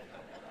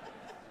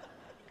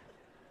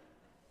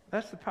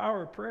 That's the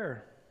power of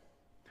prayer.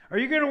 Are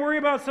you going to worry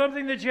about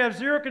something that you have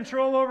zero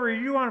control over, or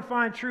you want to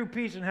find true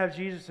peace and have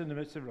Jesus in the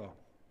midst of it all?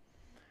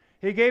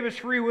 He gave us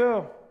free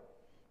will.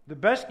 The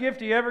best gift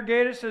he ever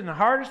gave us and the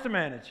hardest to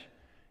manage.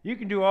 You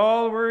can do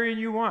all the worrying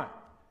you want.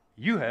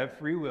 You have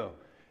free will.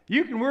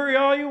 You can worry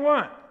all you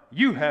want.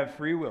 You have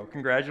free will.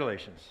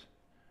 Congratulations.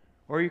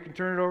 Or you can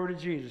turn it over to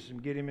Jesus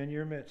and get him in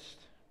your midst.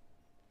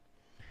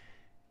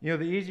 You know,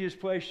 the easiest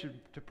place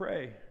to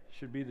pray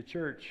should be the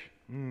church.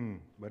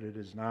 But it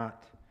is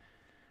not.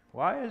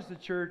 Why is the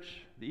church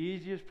the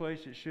easiest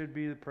place it should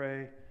be to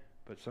pray,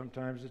 but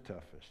sometimes the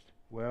toughest?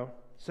 Well,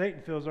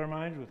 Satan fills our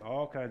minds with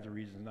all kinds of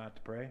reasons not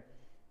to pray.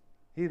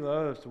 He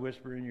loves to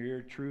whisper in your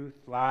ear truth,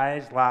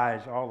 lies,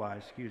 all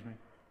lies,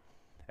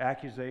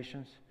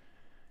 accusations.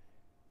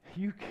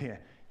 You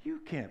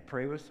can't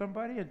pray with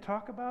somebody and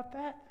talk about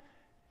that.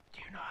 Do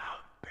you know how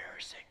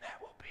embarrassing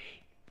that will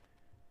be?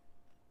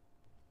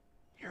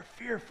 You're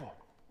fearful.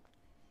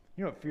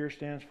 You know what fear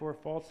stands for?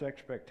 False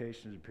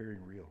expectations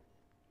appearing real.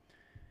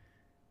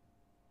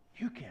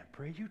 You can't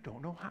pray. You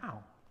don't know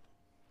how.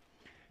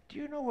 Do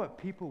you know what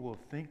people will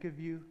think of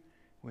you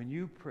when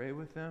you pray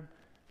with them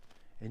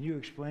and you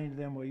explain to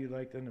them what you'd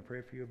like them to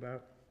pray for you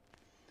about?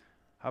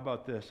 How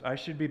about this? I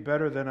should be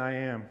better than I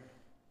am.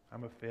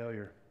 I'm a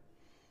failure.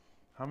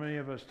 How many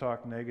of us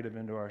talk negative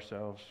into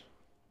ourselves?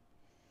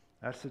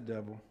 That's the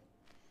devil.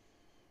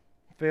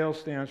 FAIL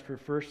stands for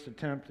first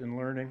attempt in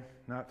learning,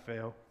 not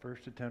fail,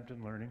 first attempt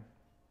in learning.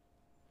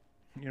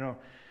 You know,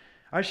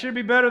 I should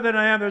be better than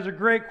I am. There's a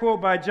great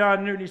quote by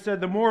John Newton. He said,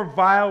 the more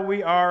vile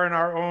we are in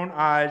our own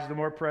eyes, the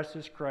more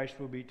precious Christ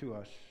will be to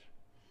us.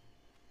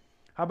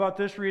 How about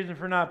this reason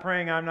for not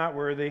praying? I'm not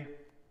worthy.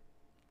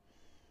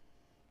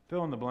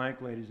 Fill in the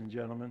blank, ladies and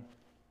gentlemen.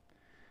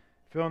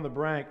 Fill in the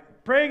blank.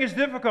 Praying is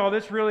difficult.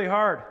 It's really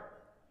hard.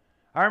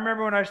 I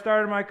remember when I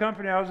started my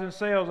company, I was in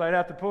sales. I'd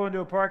have to pull into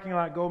a parking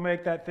lot and go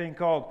make that thing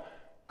called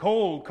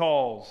cold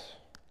calls.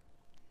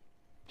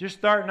 Just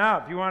starting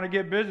out. If you want to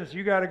get business,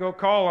 you got to go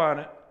call on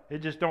it. It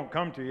just don't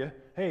come to you.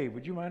 Hey,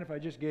 would you mind if I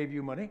just gave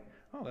you money?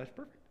 Oh, that's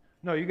perfect.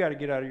 No, you got to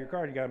get out of your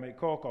car and you got to make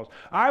cold calls.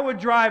 I would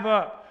drive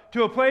up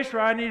to a place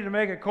where I needed to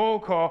make a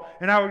cold call,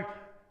 and I would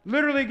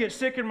literally get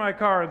sick in my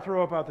car and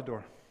throw up out the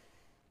door.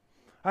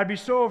 I'd be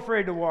so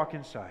afraid to walk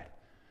inside.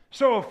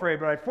 So afraid,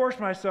 but I'd force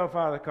myself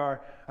out of the car.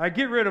 I'd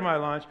get rid of my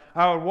lunch.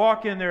 I would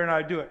walk in there and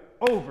I'd do it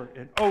over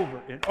and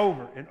over and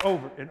over and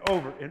over and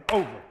over and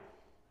over.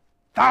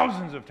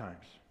 Thousands of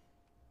times.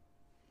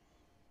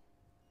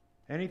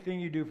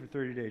 Anything you do for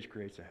 30 days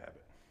creates a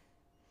habit.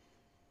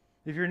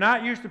 If you're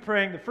not used to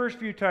praying, the first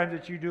few times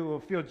that you do will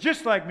feel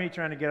just like me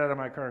trying to get out of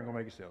my car and go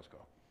make a sales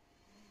call.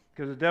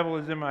 Because the devil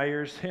is in my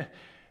ears saying,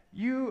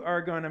 you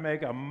are going to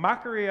make a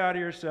mockery out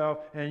of yourself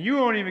and you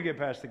won't even get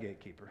past the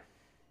gatekeeper.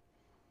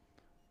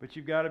 But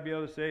you've got to be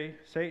able to say,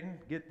 Satan,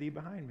 get thee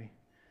behind me.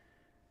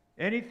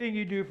 Anything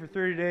you do for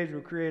 30 days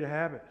will create a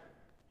habit.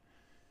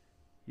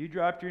 You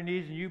drop to your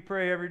knees and you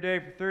pray every day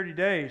for 30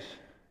 days.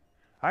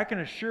 I can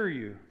assure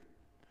you,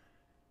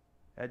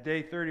 at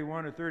day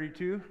 31 or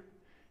 32,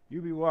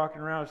 you'll be walking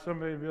around with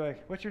somebody and be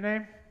like, what's your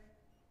name?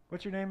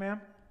 What's your name,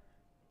 ma'am?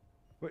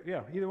 What,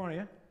 yeah, either one of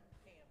you.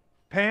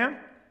 Pam?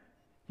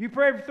 You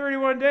pray for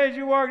 31 days,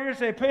 you walk in here and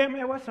say, Pam,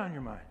 man, what's on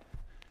your mind?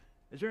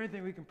 Is there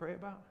anything we can pray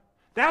about?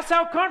 That's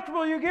how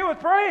comfortable you get with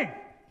praying.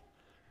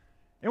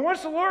 And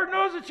once the Lord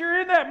knows that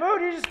you're in that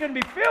mood, He's just going to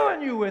be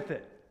filling you with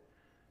it.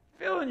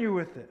 Filling you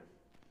with it.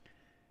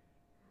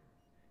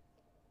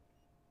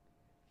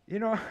 You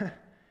know,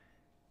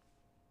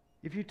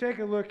 if you take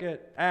a look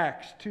at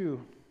Acts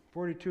 2,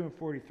 42 and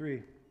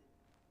 43,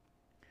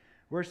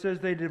 where it says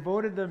they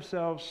devoted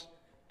themselves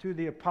to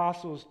the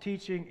apostles'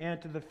 teaching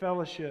and to the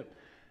fellowship.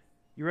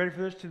 You ready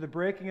for this? To the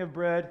breaking of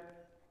bread.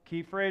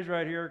 Key phrase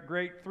right here,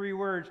 great 3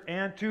 words,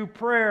 and to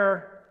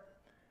prayer.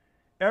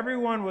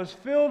 Everyone was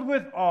filled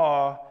with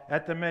awe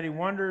at the many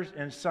wonders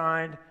and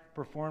signs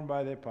performed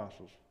by the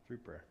apostles through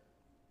prayer.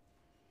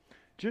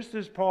 Just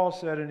as Paul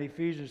said in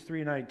Ephesians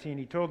 3:19,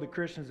 he told the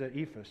Christians at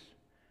Ephesus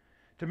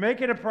to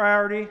make it a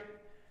priority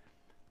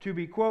to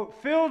be, quote,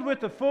 filled with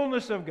the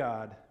fullness of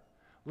God.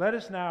 Let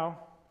us now,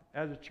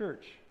 as a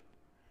church,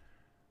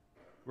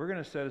 we're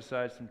going to set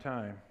aside some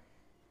time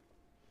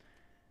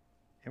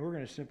and we're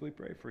going to simply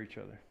pray for each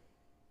other.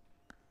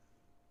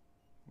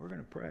 We're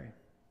going to pray.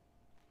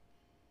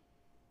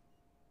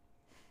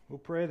 We'll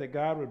pray that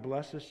God would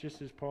bless us,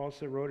 just as Paul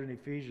said, wrote in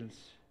Ephesians,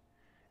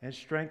 and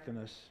strengthen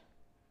us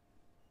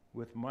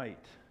with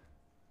might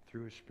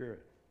through His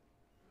Spirit.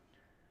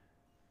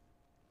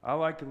 I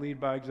like to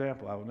lead by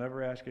example. I will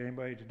never ask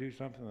anybody to do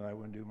something that I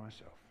wouldn't do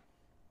myself.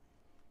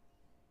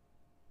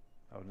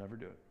 I would never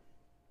do it.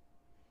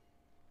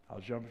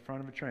 I'll jump in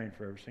front of a train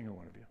for every single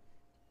one of you.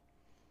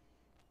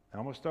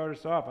 I'm going to start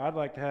us off. I'd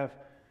like to have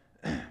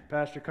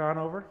Pastor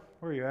Conover.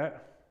 Where are you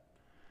at?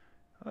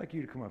 I'd like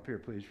you to come up here,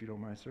 please, if you don't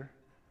mind, sir.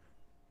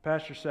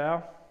 Pastor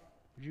Sal,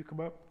 would you come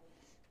up?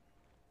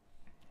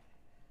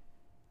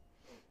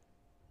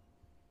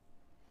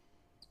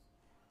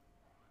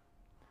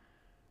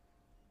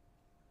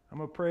 I'm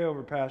going to pray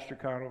over Pastor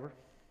Conover.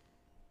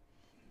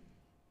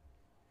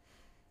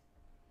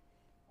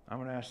 I'm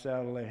going to ask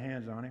Sal to lay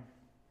hands on him.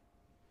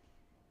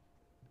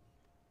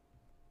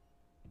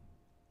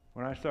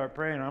 When I start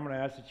praying, I'm going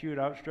to ask that you would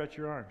outstretch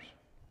your arms.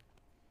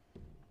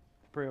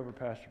 Pray over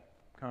Pastor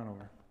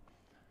Conover.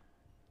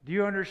 Do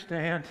you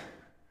understand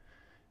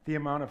the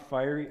amount of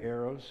fiery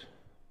arrows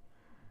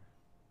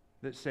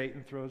that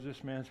Satan throws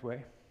this man's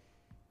way?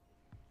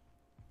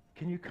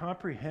 Can you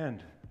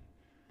comprehend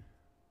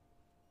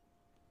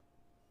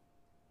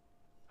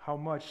how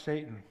much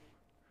Satan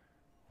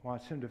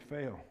wants him to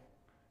fail,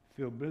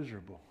 feel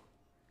miserable,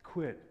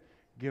 quit,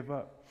 give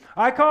up?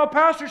 I called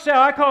Pastor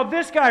Sal. I called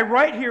this guy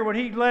right here when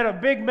he led a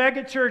big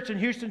mega church in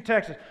Houston,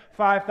 Texas,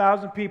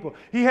 5,000 people.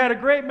 He had a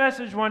great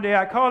message one day.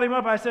 I called him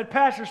up. I said,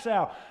 Pastor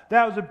Sal,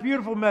 that was a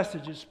beautiful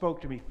message. It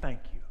spoke to me. Thank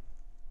you.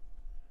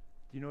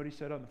 Do you know what he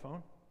said on the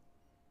phone?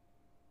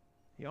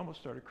 He almost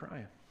started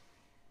crying.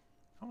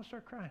 I almost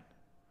started crying.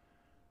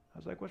 I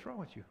was like, what's wrong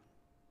with you?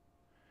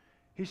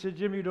 He said,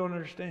 Jim, you don't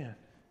understand.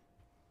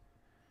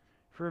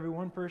 For every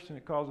one person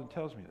that calls and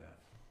tells me that,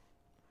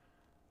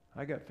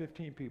 I got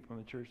 15 people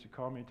in the church that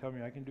call me and tell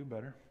me I can do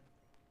better.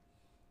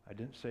 I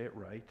didn't say it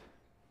right.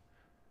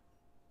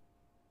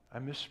 I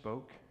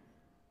misspoke.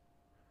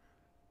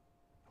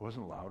 I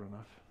wasn't loud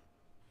enough.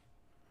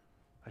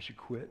 I should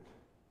quit.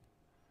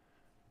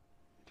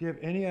 Do you have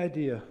any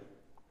idea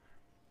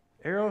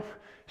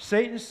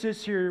Satan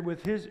sits here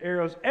with his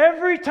arrows.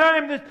 Every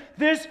time that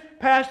this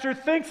pastor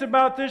thinks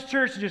about this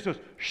church, he just goes,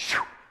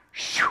 shoo,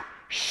 shoo,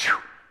 shoo.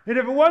 And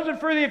if it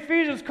wasn't for the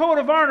Ephesians code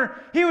of honor,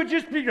 he would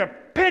just be a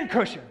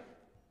pincushion.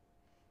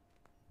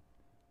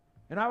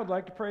 And I would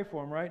like to pray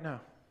for him right now.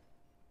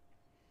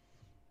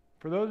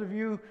 For those of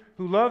you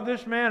who love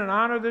this man and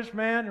honor this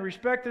man and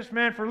respect this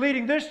man for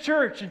leading this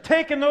church and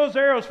taking those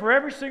arrows for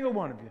every single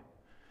one of you.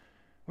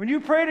 When you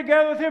pray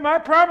together with him, I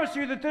promise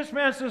you that this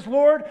man says,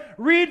 Lord,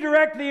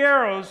 redirect the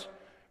arrows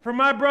from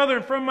my brother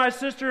and from my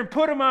sister and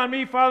put them on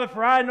me, Father,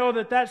 for I know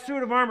that that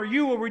suit of armor,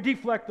 you will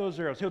deflect those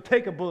arrows. He'll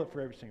take a bullet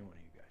for every single one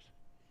of you guys.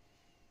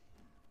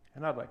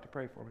 And I'd like to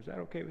pray for him. Is that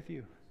okay with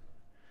you?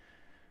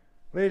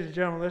 Ladies and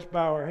gentlemen, let's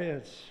bow our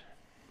heads.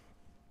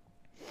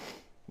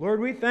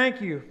 Lord, we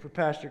thank you for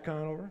Pastor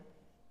Conover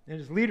and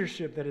his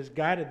leadership that has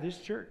guided this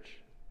church.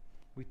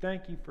 We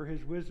thank you for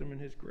his wisdom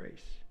and his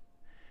grace.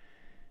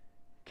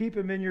 Keep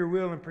him in your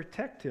will and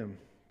protect him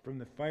from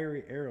the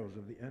fiery arrows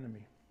of the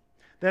enemy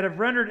that have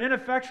rendered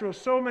ineffectual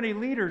so many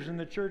leaders in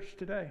the church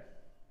today.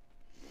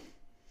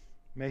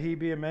 May he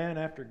be a man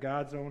after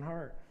God's own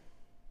heart,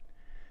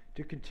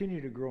 to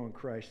continue to grow in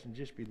Christ and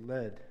just be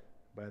led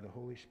by the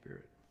Holy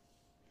Spirit.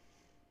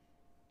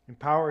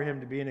 Empower him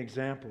to be an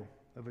example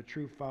of a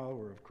true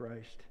follower of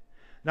Christ.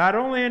 Not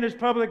only in his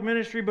public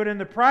ministry, but in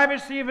the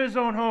privacy of his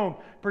own home.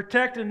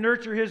 Protect and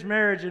nurture his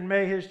marriage, and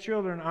may his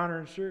children honor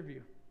and serve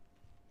you.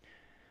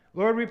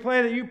 Lord, we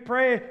pray that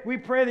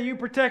you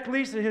protect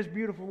Lisa, his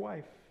beautiful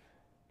wife.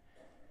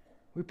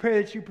 We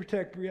pray that you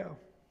protect Brielle.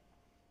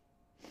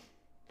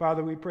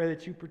 Father, we pray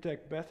that you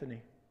protect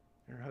Bethany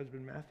and her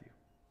husband Matthew.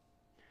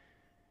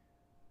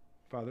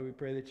 Father, we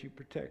pray that you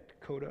protect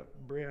Coda,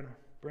 Brenna,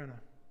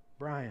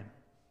 Brian,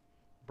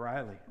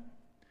 Briley,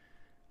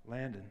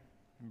 Landon,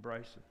 and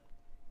Bryson.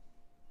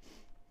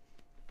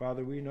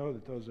 Father, we know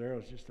that those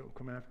arrows just don't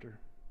come after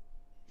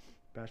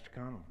Pastor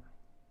Conover.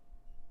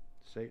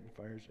 Satan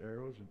fires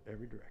arrows in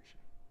every direction.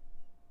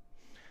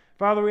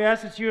 Father, we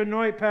ask that you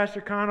anoint Pastor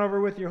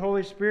Conover with your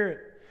Holy Spirit,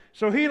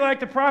 so he, like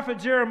the prophet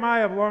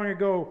Jeremiah of long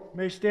ago,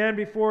 may stand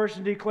before us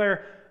and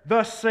declare,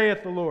 "Thus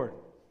saith the Lord."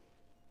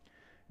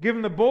 Give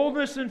him the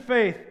boldness and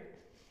faith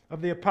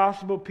of the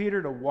Apostle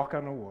Peter to walk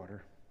on the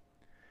water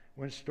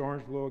when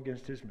storms blow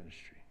against his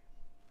ministry.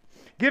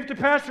 Give to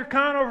Pastor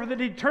Conover the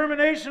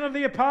determination of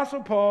the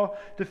Apostle Paul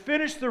to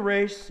finish the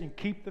race and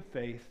keep the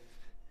faith.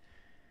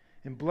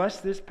 And bless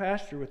this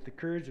pastor with the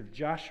courage of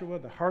Joshua,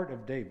 the heart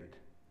of David,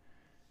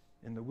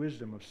 and the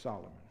wisdom of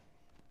Solomon.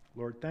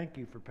 Lord, thank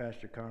you for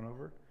Pastor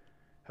Conover.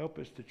 Help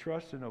us to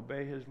trust and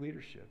obey his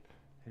leadership.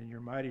 In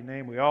your mighty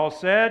name we all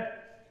said,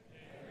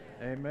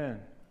 Amen.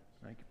 Amen.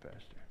 Thank you,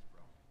 Pastor.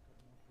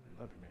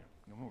 Love you, man.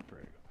 No more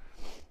prayer.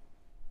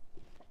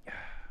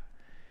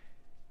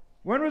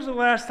 When was the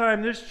last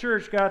time this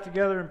church got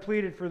together and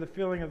pleaded for the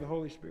filling of the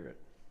Holy Spirit?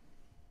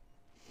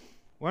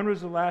 When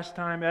was the last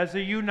time, as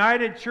a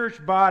united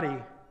church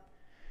body,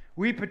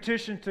 we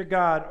petitioned to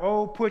God,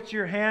 "Oh, put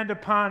your hand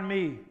upon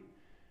me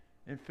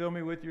and fill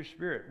me with your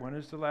Spirit"? When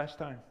is the last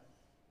time?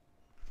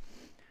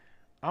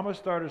 I'm going to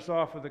start us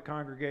off with a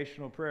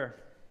congregational prayer.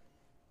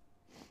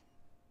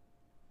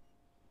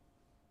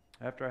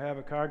 After I have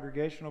a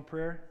congregational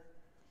prayer,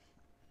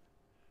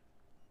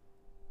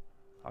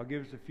 I'll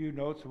give us a few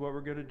notes of what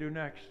we're going to do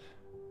next.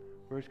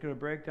 We're just going to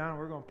break down and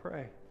we're going to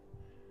pray.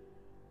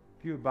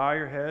 If you would bow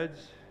your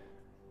heads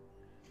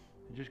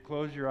and just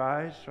close your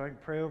eyes so I can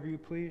pray over you,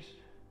 please.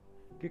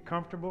 Get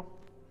comfortable.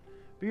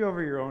 Be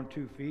over your own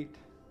 2 feet.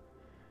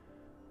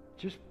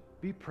 Just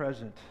be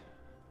present.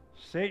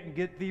 Satan,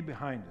 get thee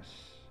behind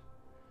us.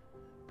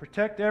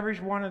 Protect every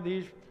one of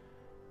these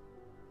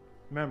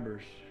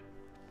members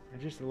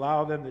and just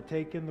allow them to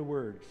take in the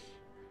words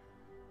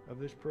of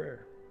this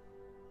prayer.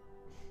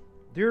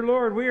 Dear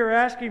Lord, we are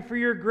asking for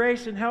your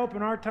grace and help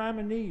in our time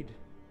of need.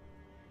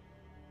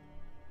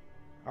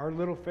 Our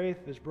little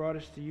faith has brought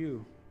us to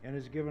you and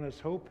has given us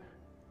hope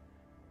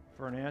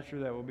for an answer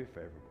that will be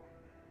favorable.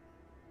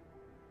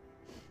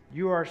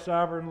 You are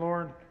sovereign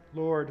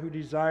Lord, who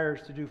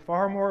desires to do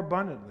far more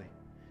abundantly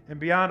and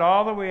beyond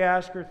all that we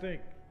ask or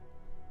think,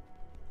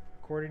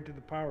 according to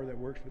the power that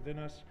works within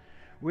us.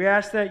 We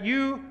ask that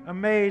you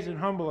amaze and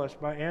humble us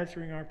by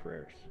answering our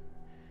prayers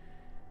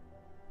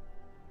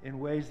in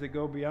ways that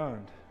go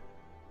beyond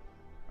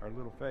our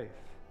little faith.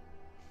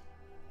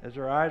 As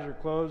our eyes are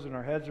closed and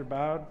our heads are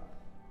bowed,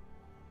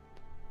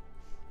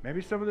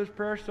 maybe some of this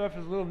prayer stuff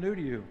is a little new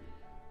to you.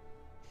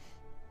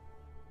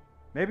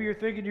 Maybe you're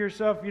thinking to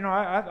yourself,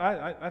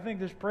 I think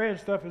this praying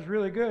stuff is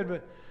really good,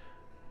 but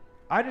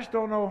I just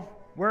don't know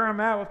where I'm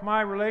at with my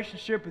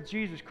relationship with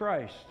Jesus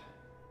Christ.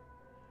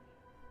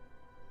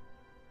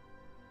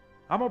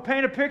 I'm going to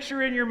paint a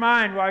picture in your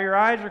mind while your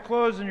eyes are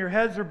closed and your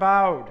heads are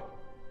bowed.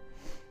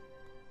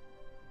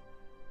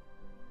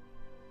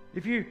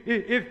 If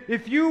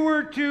you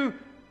were to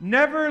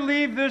never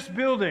leave this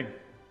building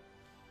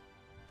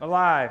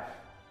alive,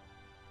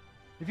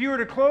 if you were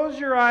to close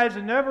your eyes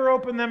and never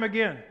open them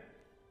again,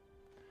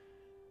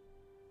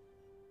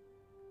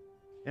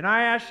 and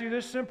I ask you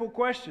this simple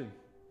question,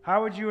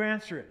 How would you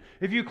answer it?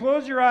 If you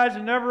close your eyes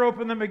and never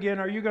open them again,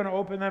 are you going to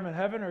open them in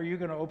heaven or are you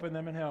going to open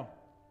them in hell?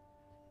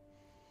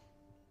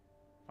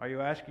 Are you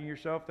asking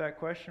yourself that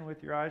question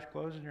with your eyes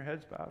closed and your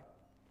heads bowed?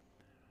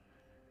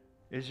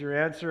 Is your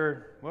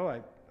answer, well,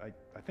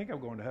 I think I'm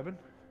going to heaven.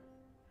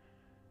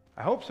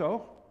 I hope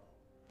so.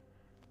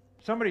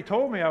 Somebody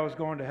told me I was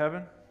going to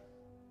heaven.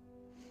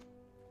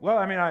 Well,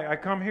 I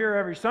come here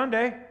every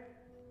Sunday.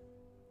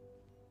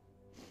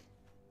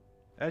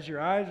 As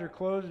your eyes are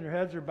closed and your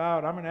heads are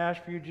bowed, I'm going to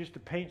ask for you just to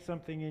paint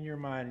something in your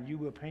mind, and you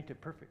will paint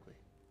it perfectly.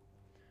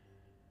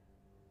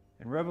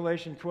 In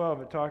Revelation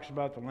 12, it talks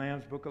about the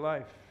Lamb's Book of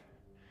Life.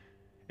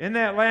 In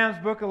that Lamb's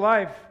Book of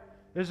Life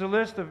is a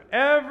list of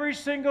every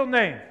single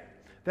name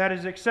that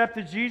has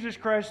accepted Jesus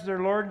Christ as their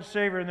Lord and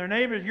Savior, and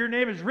your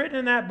name is written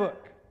in that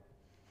book.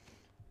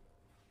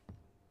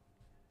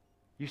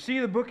 You see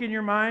the book in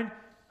your mind?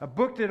 A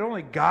book that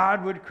only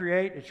God would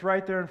create. It's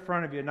right there in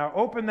front of you. Now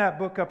open that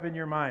book up in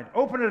your mind.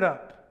 Open it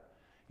up.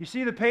 You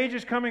see the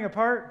pages coming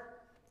apart?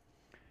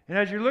 And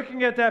as you're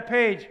looking at that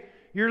page,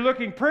 you're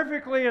looking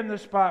perfectly in the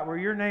spot where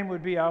your name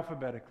would be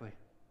alphabetically.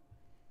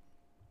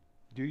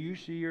 Do you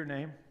see your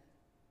name?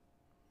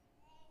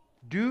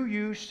 Do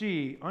you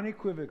see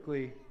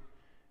unequivocally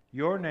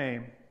your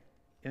name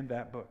in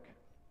that book?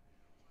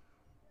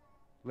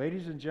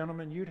 Ladies and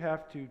gentlemen, you'd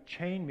have to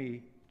chain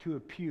me to a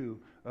pew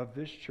of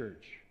this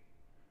church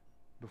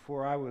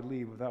before I would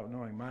leave without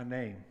knowing my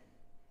name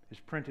is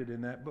printed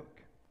in that book.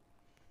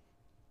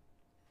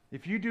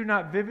 If you do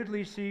not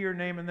vividly see your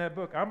name in that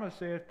book, I'm going to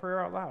say a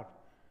prayer out loud.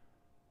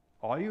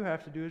 All you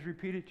have to do is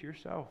repeat it to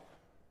yourself.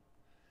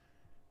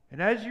 And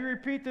as you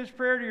repeat this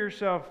prayer to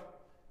yourself,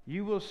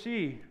 you will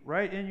see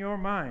right in your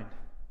mind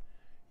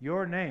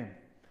your name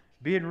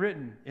being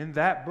written in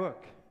that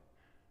book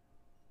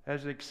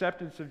as the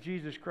acceptance of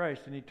Jesus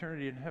Christ in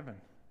eternity in heaven.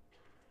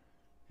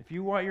 If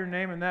you want your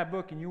name in that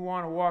book and you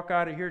want to walk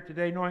out of here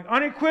today knowing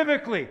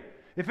unequivocally,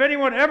 if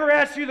anyone ever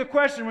asks you the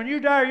question, when you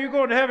die, are you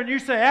going to heaven? You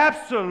say,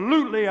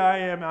 absolutely I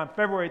am. On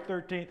February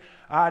 13th,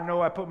 I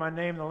know I put my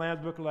name in the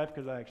Lamb's Book of Life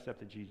because I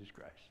accepted Jesus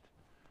Christ.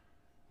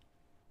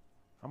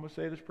 I'm going to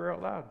say this prayer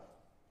out loud.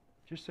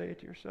 Just say it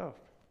to yourself.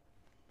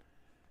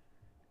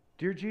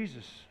 Dear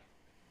Jesus,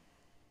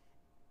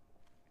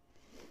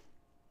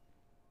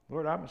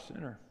 Lord, I'm a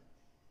sinner.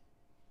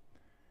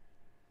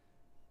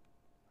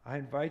 I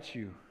invite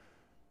you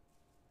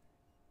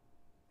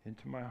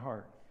into my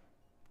heart.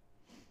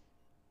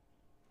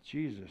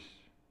 Jesus,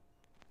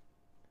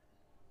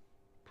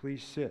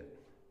 please sit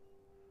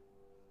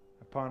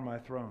upon my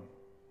throne.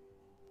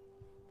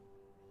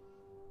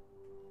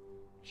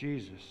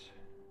 Jesus,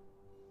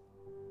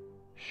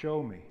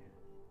 show me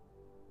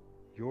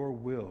your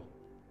will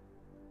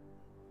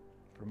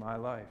for my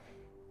life.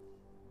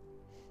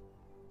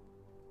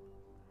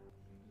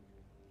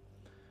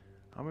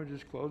 I'm going to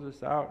just close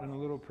this out in a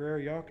little prayer.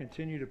 Y'all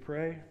continue to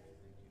pray.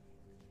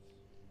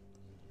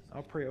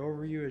 I'll pray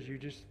over you as you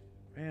just,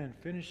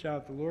 finish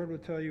out. The Lord will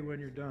tell you when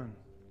you're done.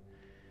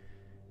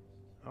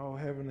 Oh,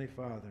 Heavenly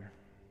Father,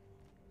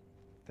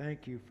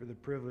 thank you for the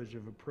privilege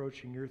of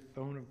approaching your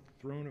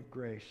throne of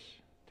grace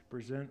to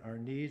present our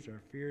needs,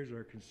 our fears,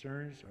 our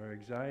concerns, our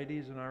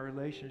anxieties, and our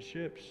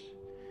relationships.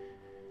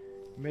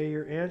 May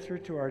your answer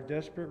to our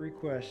desperate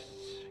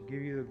requests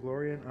give you the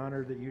glory and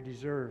honor that you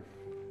deserve.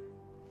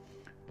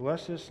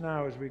 Bless us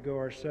now as we go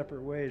our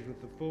separate ways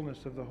with the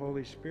fullness of the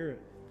Holy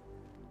Spirit.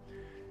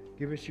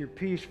 Give us your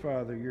peace,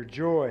 Father, your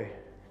joy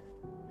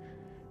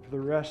for the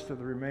rest of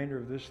the remainder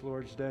of this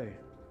Lord's day.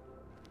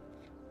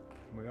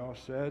 We all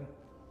said,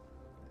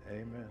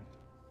 amen.